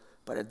Israel.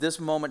 But at this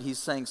moment, he's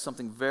saying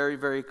something very,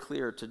 very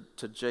clear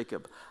to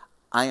Jacob.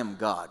 I am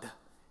God.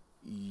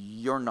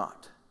 You're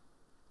not.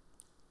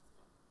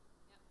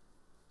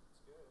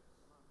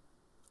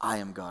 I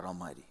am God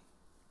Almighty.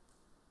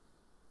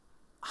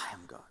 I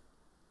am God.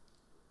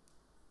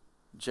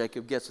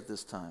 Jacob gets it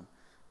this time.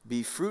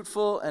 Be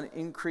fruitful and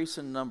increase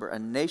in number. A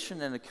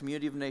nation and a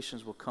community of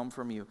nations will come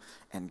from you,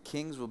 and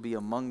kings will be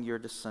among your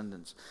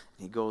descendants.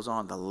 And he goes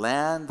on, the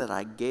land that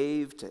I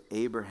gave to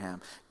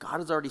Abraham. God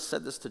has already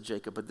said this to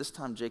Jacob, but this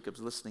time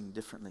Jacob's listening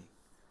differently.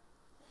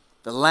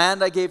 The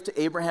land I gave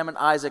to Abraham and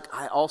Isaac,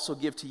 I also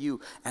give to you,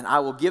 and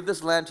I will give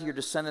this land to your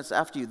descendants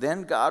after you.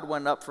 Then God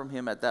went up from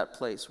him at that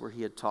place where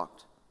he had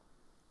talked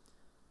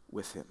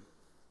with him.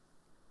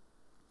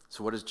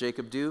 So what does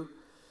Jacob do?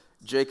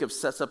 Jacob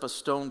sets up a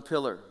stone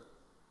pillar.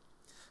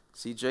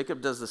 See,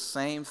 Jacob does the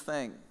same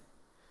thing.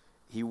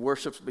 He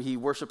worships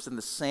in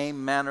the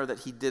same manner that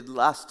he did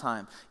last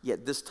time,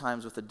 yet this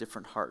time's with a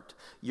different heart.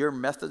 Your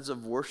methods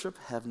of worship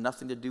have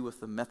nothing to do with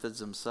the methods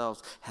themselves.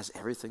 It has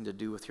everything to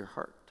do with your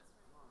heart.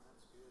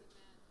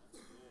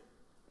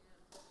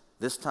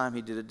 This time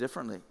he did it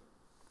differently.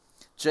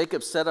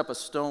 Jacob set up a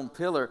stone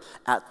pillar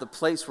at the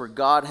place where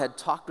God had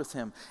talked with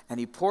him, and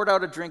he poured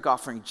out a drink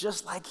offering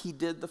just like he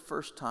did the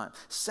first time.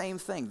 Same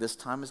thing. This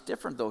time is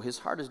different, though. His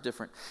heart is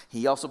different.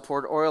 He also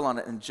poured oil on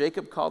it, and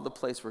Jacob called the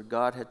place where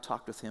God had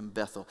talked with him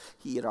Bethel.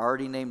 He had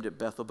already named it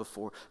Bethel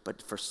before,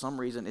 but for some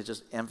reason it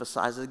just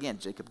emphasizes it again.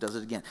 Jacob does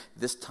it again.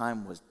 This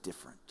time was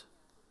different.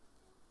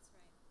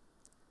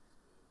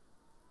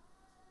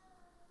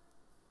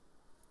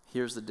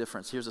 Here's the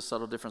difference. Here's a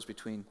subtle difference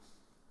between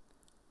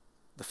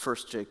the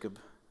first Jacob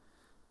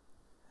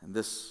and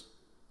this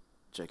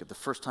Jacob. The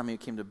first time he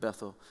came to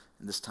Bethel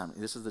and this time,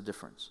 this is the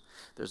difference.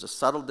 There's a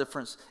subtle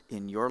difference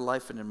in your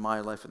life and in my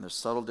life, and there's a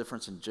subtle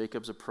difference in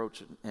Jacob's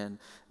approach and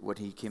when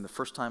he came the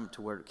first time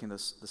to where it came the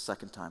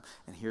second time.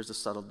 And here's the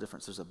subtle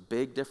difference. There's a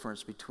big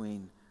difference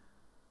between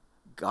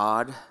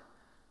God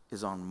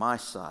is on my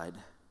side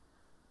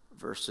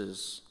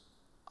versus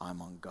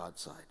I'm on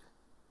God's side.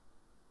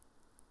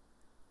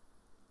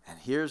 And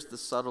here's the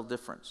subtle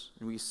difference.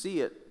 And we see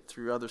it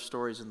through other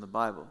stories in the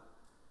Bible.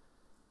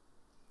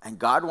 And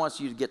God wants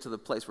you to get to the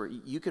place where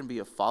you can be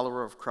a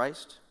follower of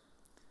Christ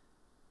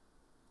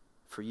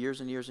for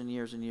years and years and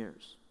years and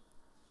years.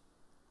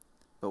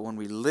 But when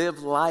we live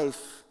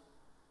life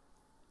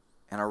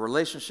and our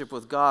relationship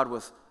with God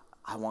with,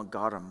 I want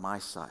God on my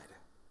side.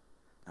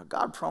 Now,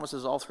 God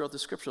promises all throughout the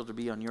Scripture to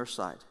be on your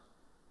side.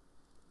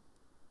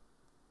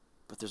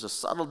 But there's a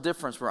subtle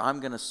difference where I'm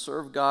going to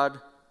serve God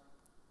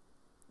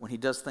when he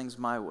does things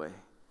my way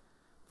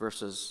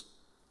versus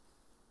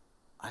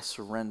I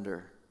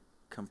surrender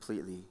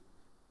completely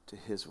to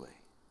his way.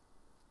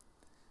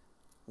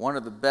 One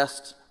of the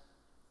best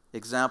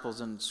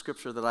examples in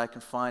Scripture that I can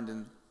find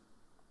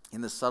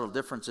in this subtle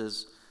difference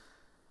is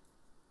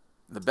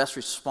the best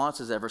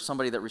responses ever,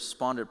 somebody that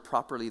responded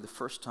properly the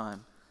first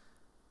time.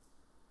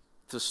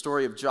 The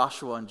story of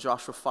Joshua in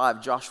Joshua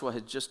 5. Joshua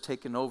had just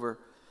taken over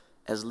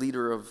as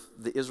leader of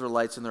the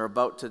Israelites, and they're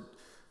about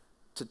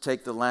to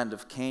take the land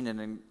of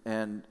Canaan,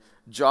 and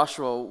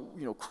Joshua,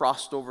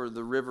 crossed over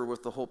the river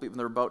with the whole people. And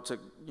they're about to,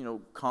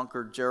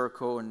 conquer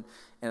Jericho, and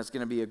it's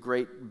going to be a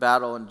great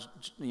battle. And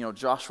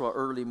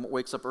Joshua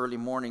wakes up early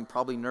morning,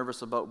 probably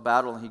nervous about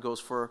battle, and he goes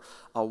for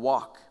a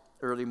walk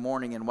early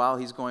morning. And while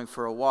he's going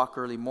for a walk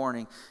early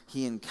morning,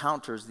 he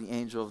encounters the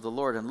angel of the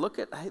Lord. And look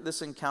at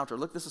this encounter.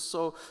 Look, this is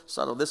so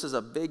subtle. This is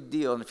a big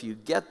deal. And if you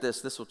get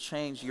this, this will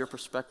change your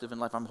perspective in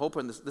life. I'm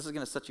hoping this is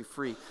going to set you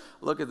free.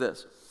 Look at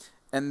this.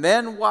 And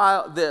then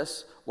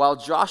while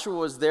Joshua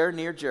was there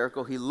near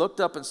Jericho, he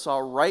looked up and saw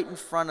right in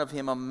front of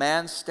him a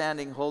man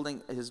standing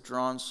holding his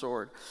drawn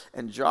sword.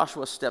 And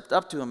Joshua stepped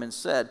up to him and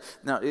said,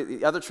 now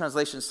the other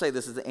translations say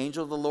this is the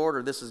angel of the Lord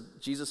or this is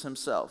Jesus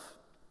himself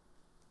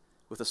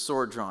with a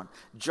sword drawn.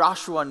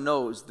 Joshua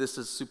knows this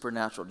is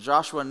supernatural.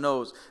 Joshua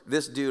knows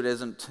this dude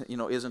isn't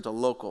a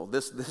local.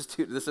 This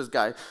is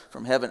guy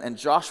from heaven. And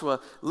Joshua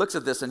looks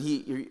at this and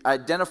he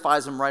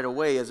identifies him right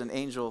away as an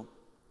angel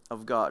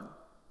of God.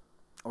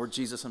 Or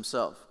Jesus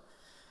himself.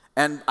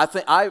 And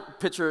I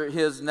picture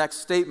his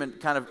next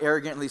statement kind of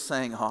arrogantly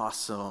saying,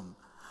 awesome.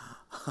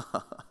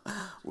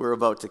 We're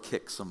about to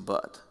kick some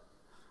butt.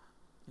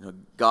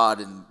 God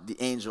and the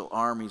angel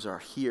armies are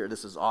here.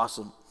 This is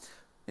awesome.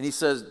 And he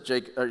says,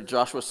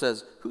 Joshua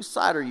says, whose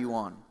side are you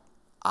on?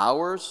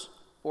 Ours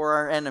or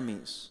our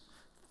enemies?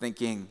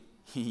 Thinking,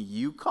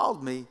 you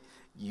called me.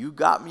 You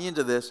got me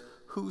into this.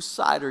 Whose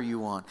side are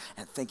you on?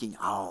 And thinking,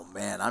 oh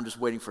man, I'm just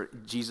waiting for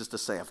Jesus to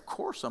say, of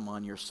course I'm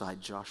on your side,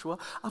 Joshua.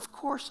 Of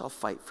course I'll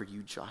fight for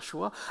you,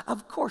 Joshua.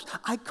 Of course.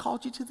 I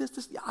called you to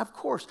this. Yeah, of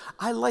course.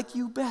 I like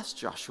you best,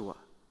 Joshua.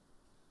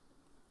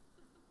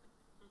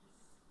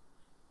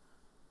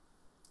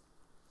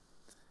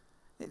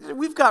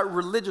 We've got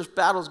religious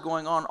battles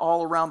going on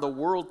all around the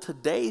world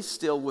today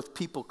still with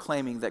people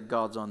claiming that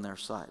God's on their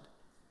side.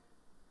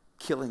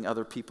 Killing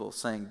other people,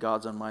 saying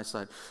God's on my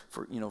side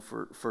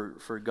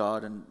for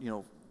God and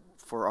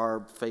for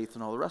our faith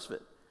and all the rest of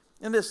it.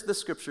 And this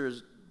scripture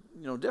is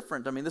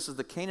different. I mean, this is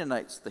the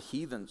Canaanites, the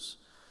heathens.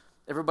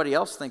 Everybody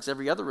else thinks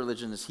every other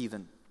religion is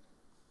heathen.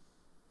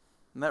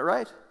 Isn't that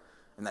right?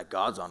 And that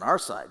God's on our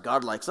side.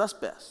 God likes us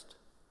best.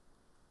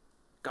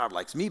 God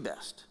likes me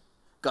best.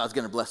 God's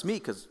going to bless me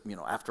because,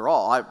 after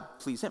all, I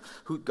please him.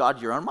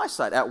 God, you're on my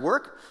side. At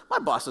work, my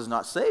boss is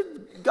not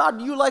saved.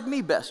 God, you like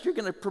me best. You're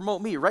going to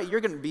promote me, right?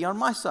 You're going to be on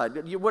my side.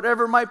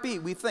 Whatever it might be,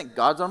 we think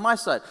God's on my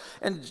side.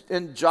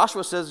 And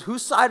Joshua says,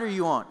 whose side are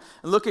you on?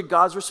 And look at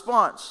God's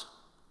response.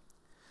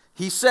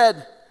 He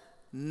said,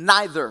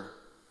 neither.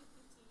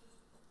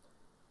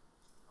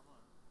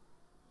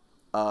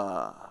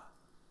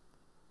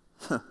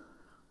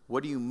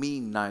 What do you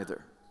mean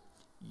neither?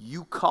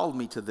 You called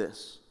me to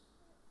this.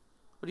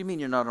 What do you mean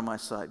you're not on my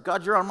side?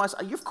 God, you're on my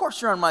side. Of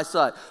course you're on my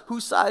side.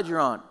 Whose side you're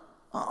on?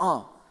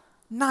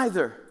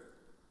 Neither.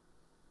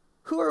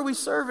 Who are we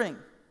serving?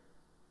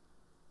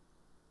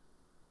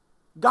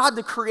 God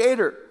the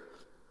Creator.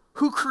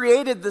 Who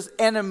created the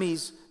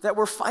enemies that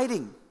we're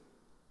fighting?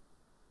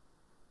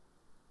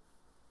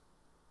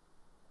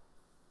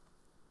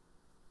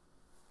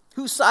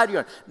 Whose side are you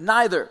on?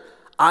 Neither.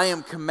 I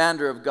am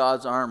commander of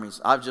God's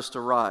armies. I've just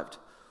arrived.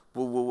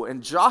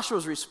 And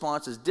Joshua's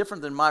response is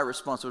different than my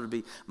response would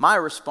be. My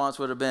response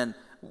would have been,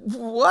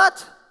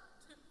 what?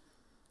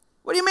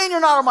 What do you mean you're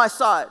not on my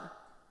side?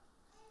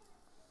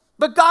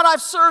 But God, I've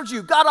served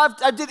you. God,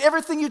 I did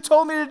everything you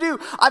told me to do.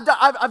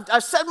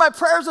 I've said my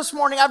prayers this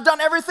morning. I've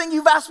done everything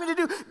you've asked me to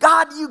do.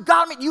 God, you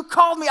got me. You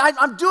called me.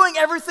 I'm doing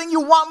everything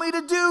you want me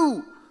to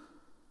do.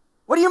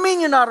 What do you mean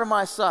you're not on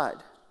my side?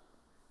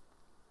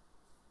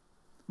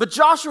 But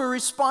Joshua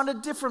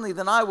responded differently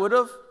than I would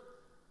have.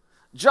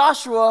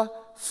 Joshua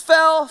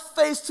fell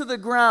face to the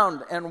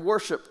ground and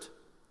worshiped.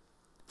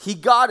 He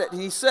got it.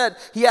 And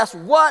he asked,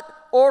 what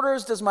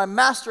orders does my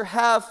master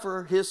have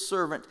for his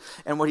servant?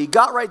 And what he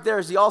got right there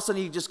is all of a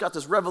sudden he just got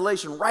this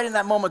revelation right in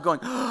that moment going,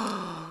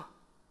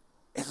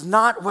 it's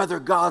not whether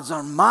God's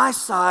on my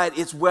side,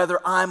 it's whether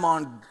I'm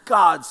on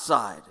God's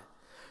side.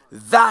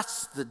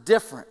 That's the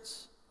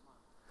difference.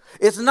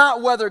 It's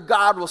not whether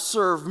God will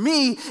serve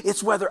me,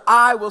 it's whether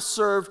I will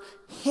serve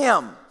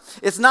him.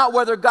 It's not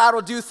whether God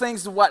will do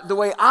things the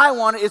way I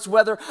want it, it's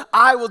whether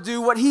I will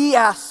do what he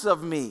asks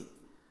of me.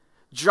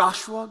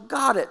 Joshua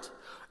got it.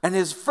 And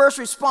his first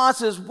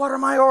response is, what are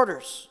my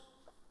orders?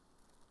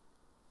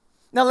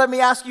 Now let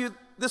me ask you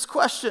this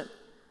question.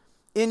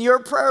 In your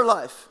prayer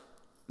life,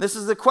 this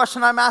is the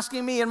question I'm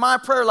asking me in my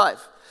prayer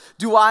life.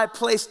 Do I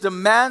place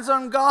demands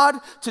on God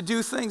to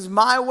do things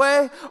my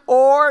way?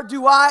 Or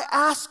do I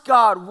ask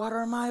God, what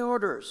are my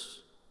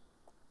orders?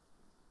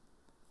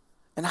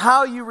 And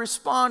how you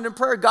respond in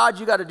prayer, God,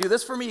 you got to do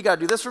this for me, you got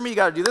to do this for me, you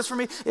got to do this for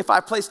me. If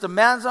I place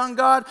demands on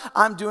God,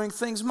 I'm doing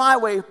things my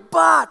way.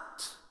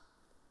 But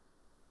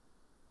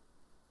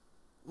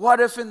what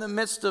if in the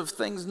midst of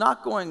things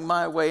not going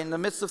my way, in the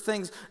midst of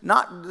things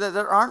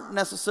that aren't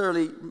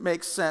necessarily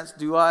make sense,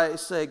 do I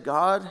say,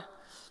 God,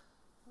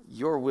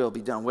 your will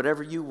be done,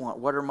 whatever you want.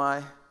 What are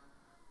my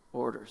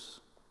orders?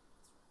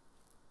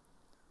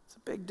 It's a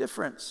big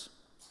difference.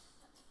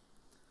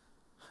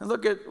 And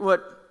look at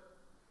what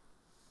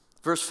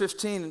verse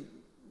 15,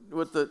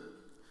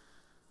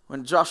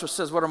 when Joshua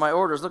says, what are my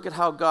orders? Look at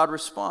how God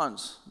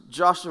responds.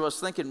 Joshua's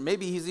thinking,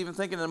 maybe he's even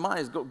thinking in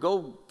mind,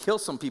 go kill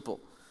some people.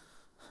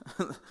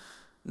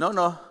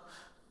 No.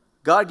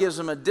 God gives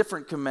him a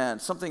different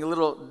command, something a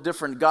little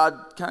different.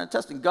 God kind of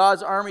testing.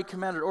 God's army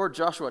commanded, or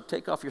Joshua,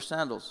 take off your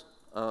sandals.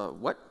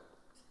 What?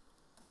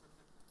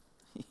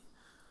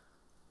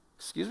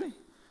 Excuse me?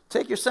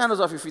 Take your sandals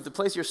off your feet. The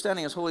place you're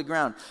standing is holy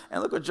ground.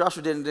 And look what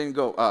Joshua did and didn't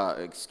go,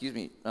 excuse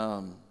me,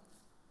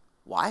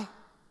 why?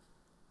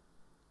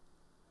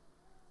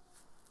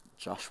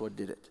 Joshua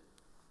did it.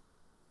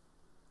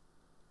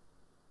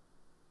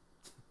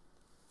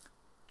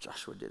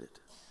 Joshua did it.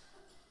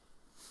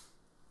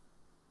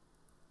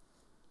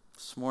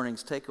 This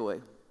morning's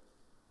takeaway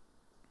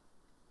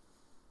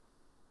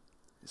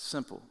is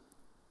simple.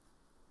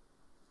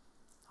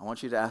 I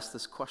want you to ask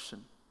this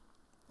question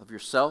of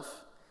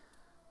yourself.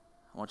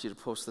 I want you to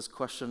post this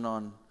question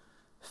on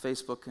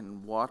Facebook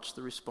and watch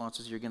the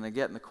responses you're going to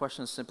get. And the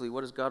question is simply,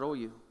 what does God owe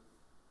you?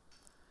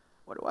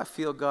 What do I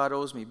feel God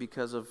owes me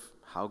because of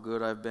how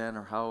good I've been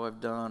or how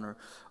I've done or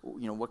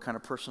what kind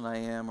of person I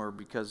am or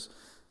because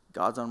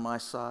God's on my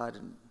side.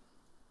 And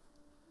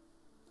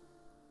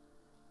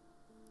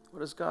what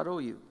does God owe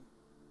you?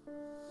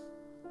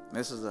 And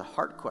this is a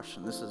heart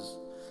question. This is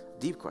a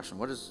deep question.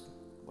 What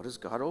does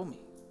God owe me?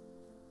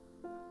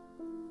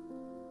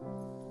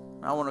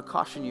 And I want to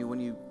caution you, when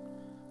you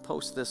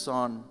post this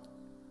on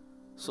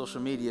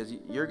social media,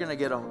 you're going to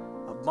get a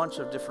bunch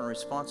of different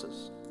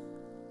responses.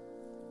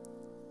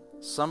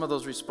 Some of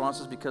those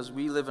responses, because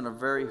we live in a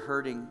very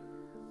hurting,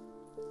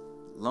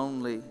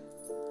 lonely,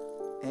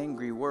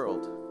 angry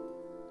world,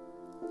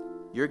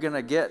 you're going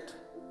to get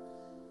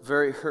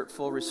very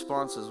hurtful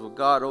responses. Well,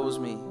 God owes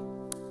me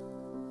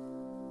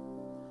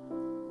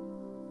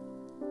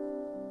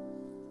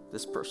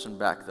this person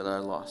back that I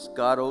lost.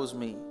 God owes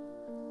me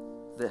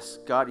this.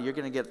 God, you're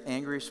going to get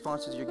angry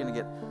responses. You're going to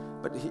get,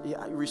 but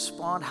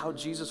respond how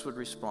Jesus would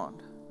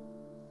respond,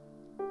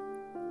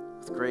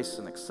 with grace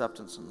and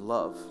acceptance and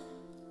love.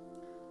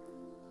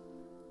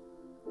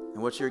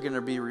 And what you're going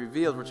to be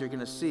revealed, what you're going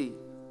to see,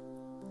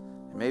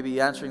 and maybe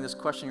answering this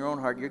question in your own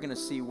heart, you're going to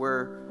see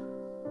where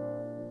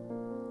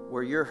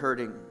you're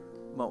hurting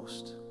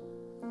most.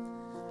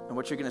 And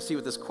what you're going to see,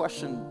 what this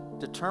question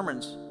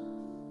determines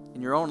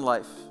in your own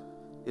life,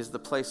 is the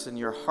place in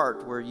your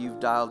heart where you've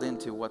dialed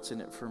into what's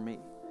in it for me,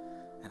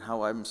 and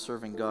how I'm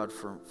serving God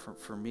for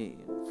me,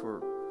 and for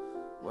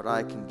what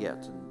I can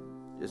get.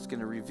 And it's going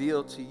to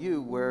reveal to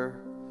you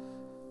where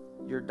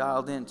you're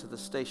dialed into the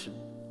station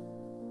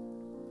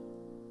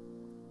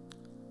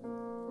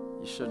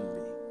you shouldn't be.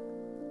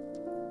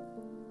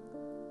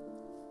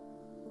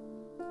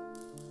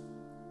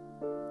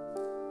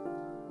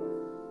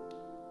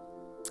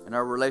 In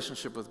our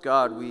relationship with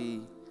God,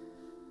 we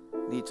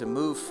need to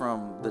move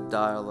from the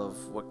dial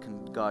of what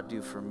can God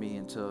do for me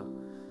into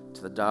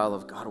the dial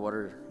of, God, what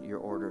are your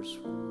orders?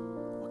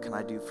 What can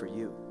I do for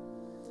you?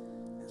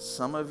 And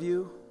some of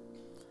you,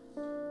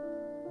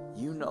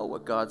 you know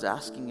what God's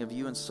asking of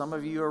you, and some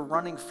of you are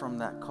running from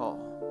that call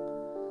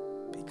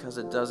because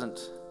it doesn't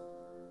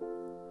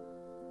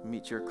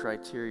meet your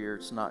criteria.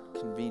 It's not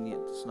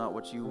convenient. It's not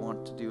what you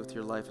want to do with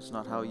your life. It's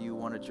not how you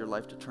wanted your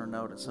life to turn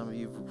out. And some of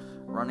you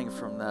running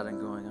from that and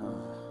going, oh.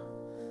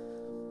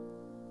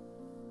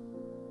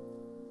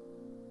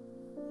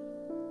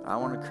 I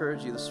want to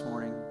encourage you this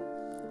morning.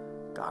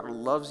 God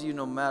loves you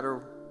no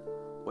matter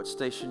what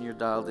station you're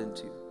dialed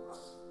into.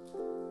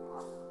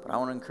 But I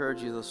want to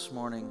encourage you this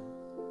morning.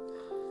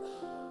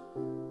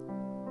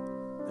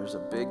 There's a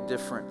big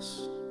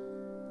difference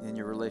in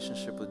your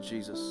relationship with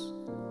Jesus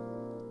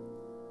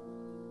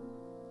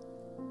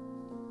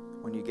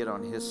when you get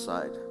on his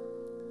side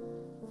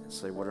and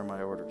say, what are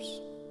my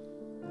orders?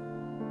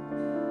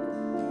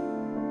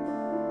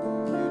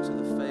 New to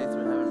the faith,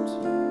 or haven't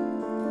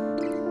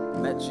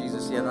met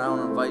Jesus yet, and I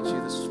want to invite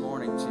you this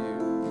morning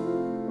to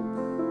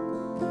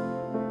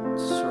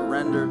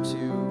surrender to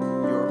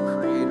your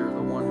Creator,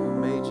 the one who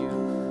made you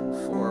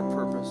for a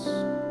purpose,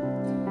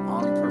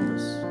 on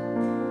purpose.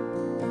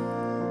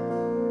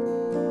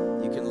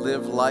 You can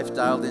live life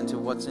dialed into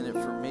what's in it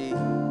for me,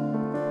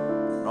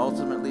 and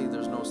ultimately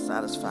there's no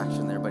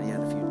satisfaction there, but yet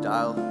if you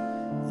dial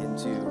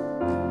into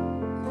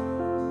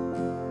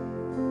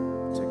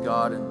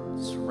God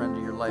and surrender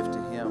your life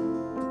to him,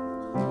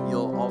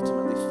 you'll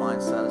ultimately find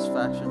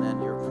satisfaction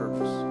and your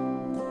purpose.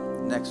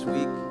 Next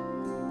week,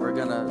 we're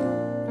going to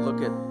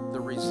look at the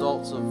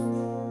results of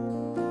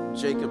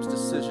Jacob's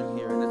decision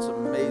here, and it's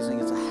amazing.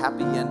 It's a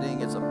happy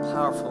ending. It's a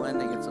powerful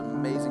ending. It's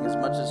amazing. As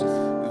much as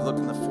we've looked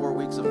in the 4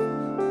 weeks of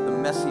the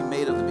mess he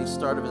made of the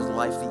start of his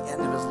life, the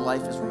end of his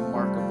life is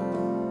remarkable.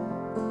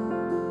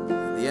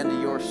 The end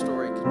of your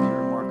story could be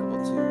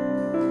remarkable too.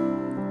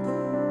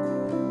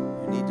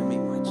 You need to meet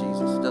my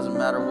Jesus. It doesn't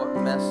matter what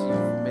mess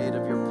you've made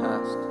of your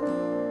past.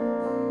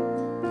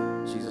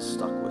 Jesus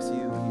stuck with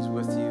you. He's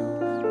with you. He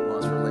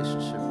wants a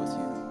relationship with you.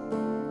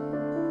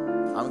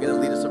 I'm going to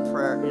lead us in a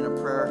prayer in a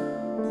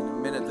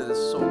minute that is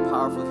so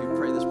powerful. If you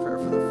pray this prayer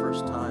for the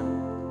first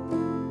time,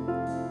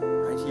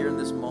 right here in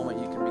this moment,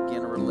 you can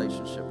begin a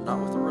relationship, not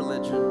with a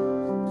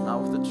religion,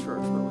 not with a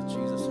church, but with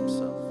Jesus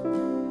himself.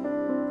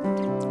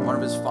 One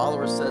of his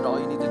followers said, all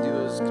you need to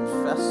do is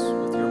confess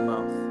with your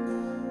mouth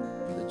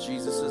that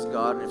Jesus is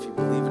God, and if you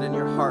believe it in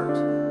your heart,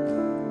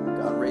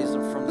 God raised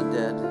him from the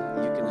dead,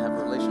 you can have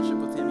a relationship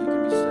with him, you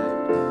can be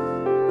saved.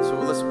 So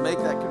let's make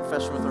that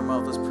confession with our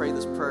mouth. Let's pray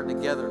this prayer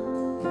together.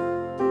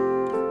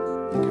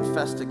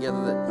 Confess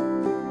together that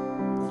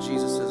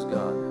Jesus is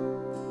God.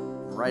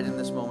 Right in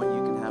this moment,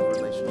 you can have a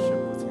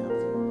relationship with him.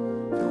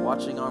 If you're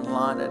watching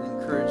online, I'd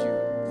encourage you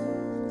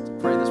to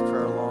pray this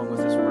prayer along with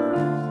us where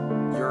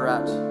you're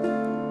at.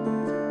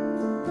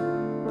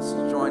 Let's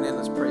join in.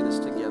 Let's pray this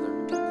together.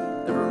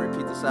 Everyone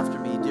repeat this after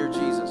me. Dear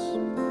Jesus,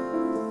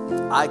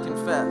 I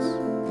confess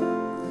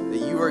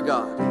that you are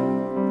God,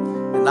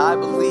 and I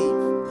believe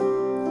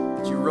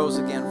that you rose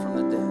again from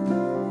the dead.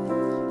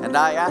 And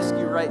I ask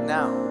you right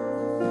now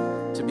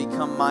to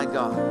become my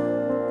God,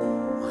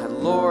 my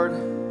Lord,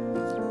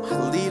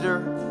 my leader,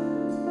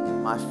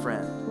 my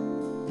friend.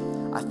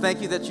 I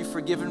thank you that you've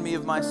forgiven me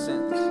of my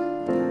sins,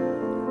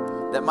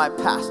 that my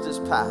past is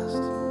past,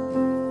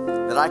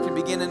 that I can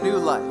begin a new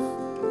life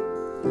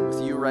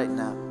with you right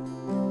now.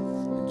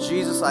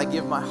 Jesus, I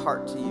give my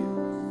heart to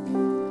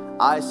you.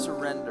 I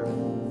surrender.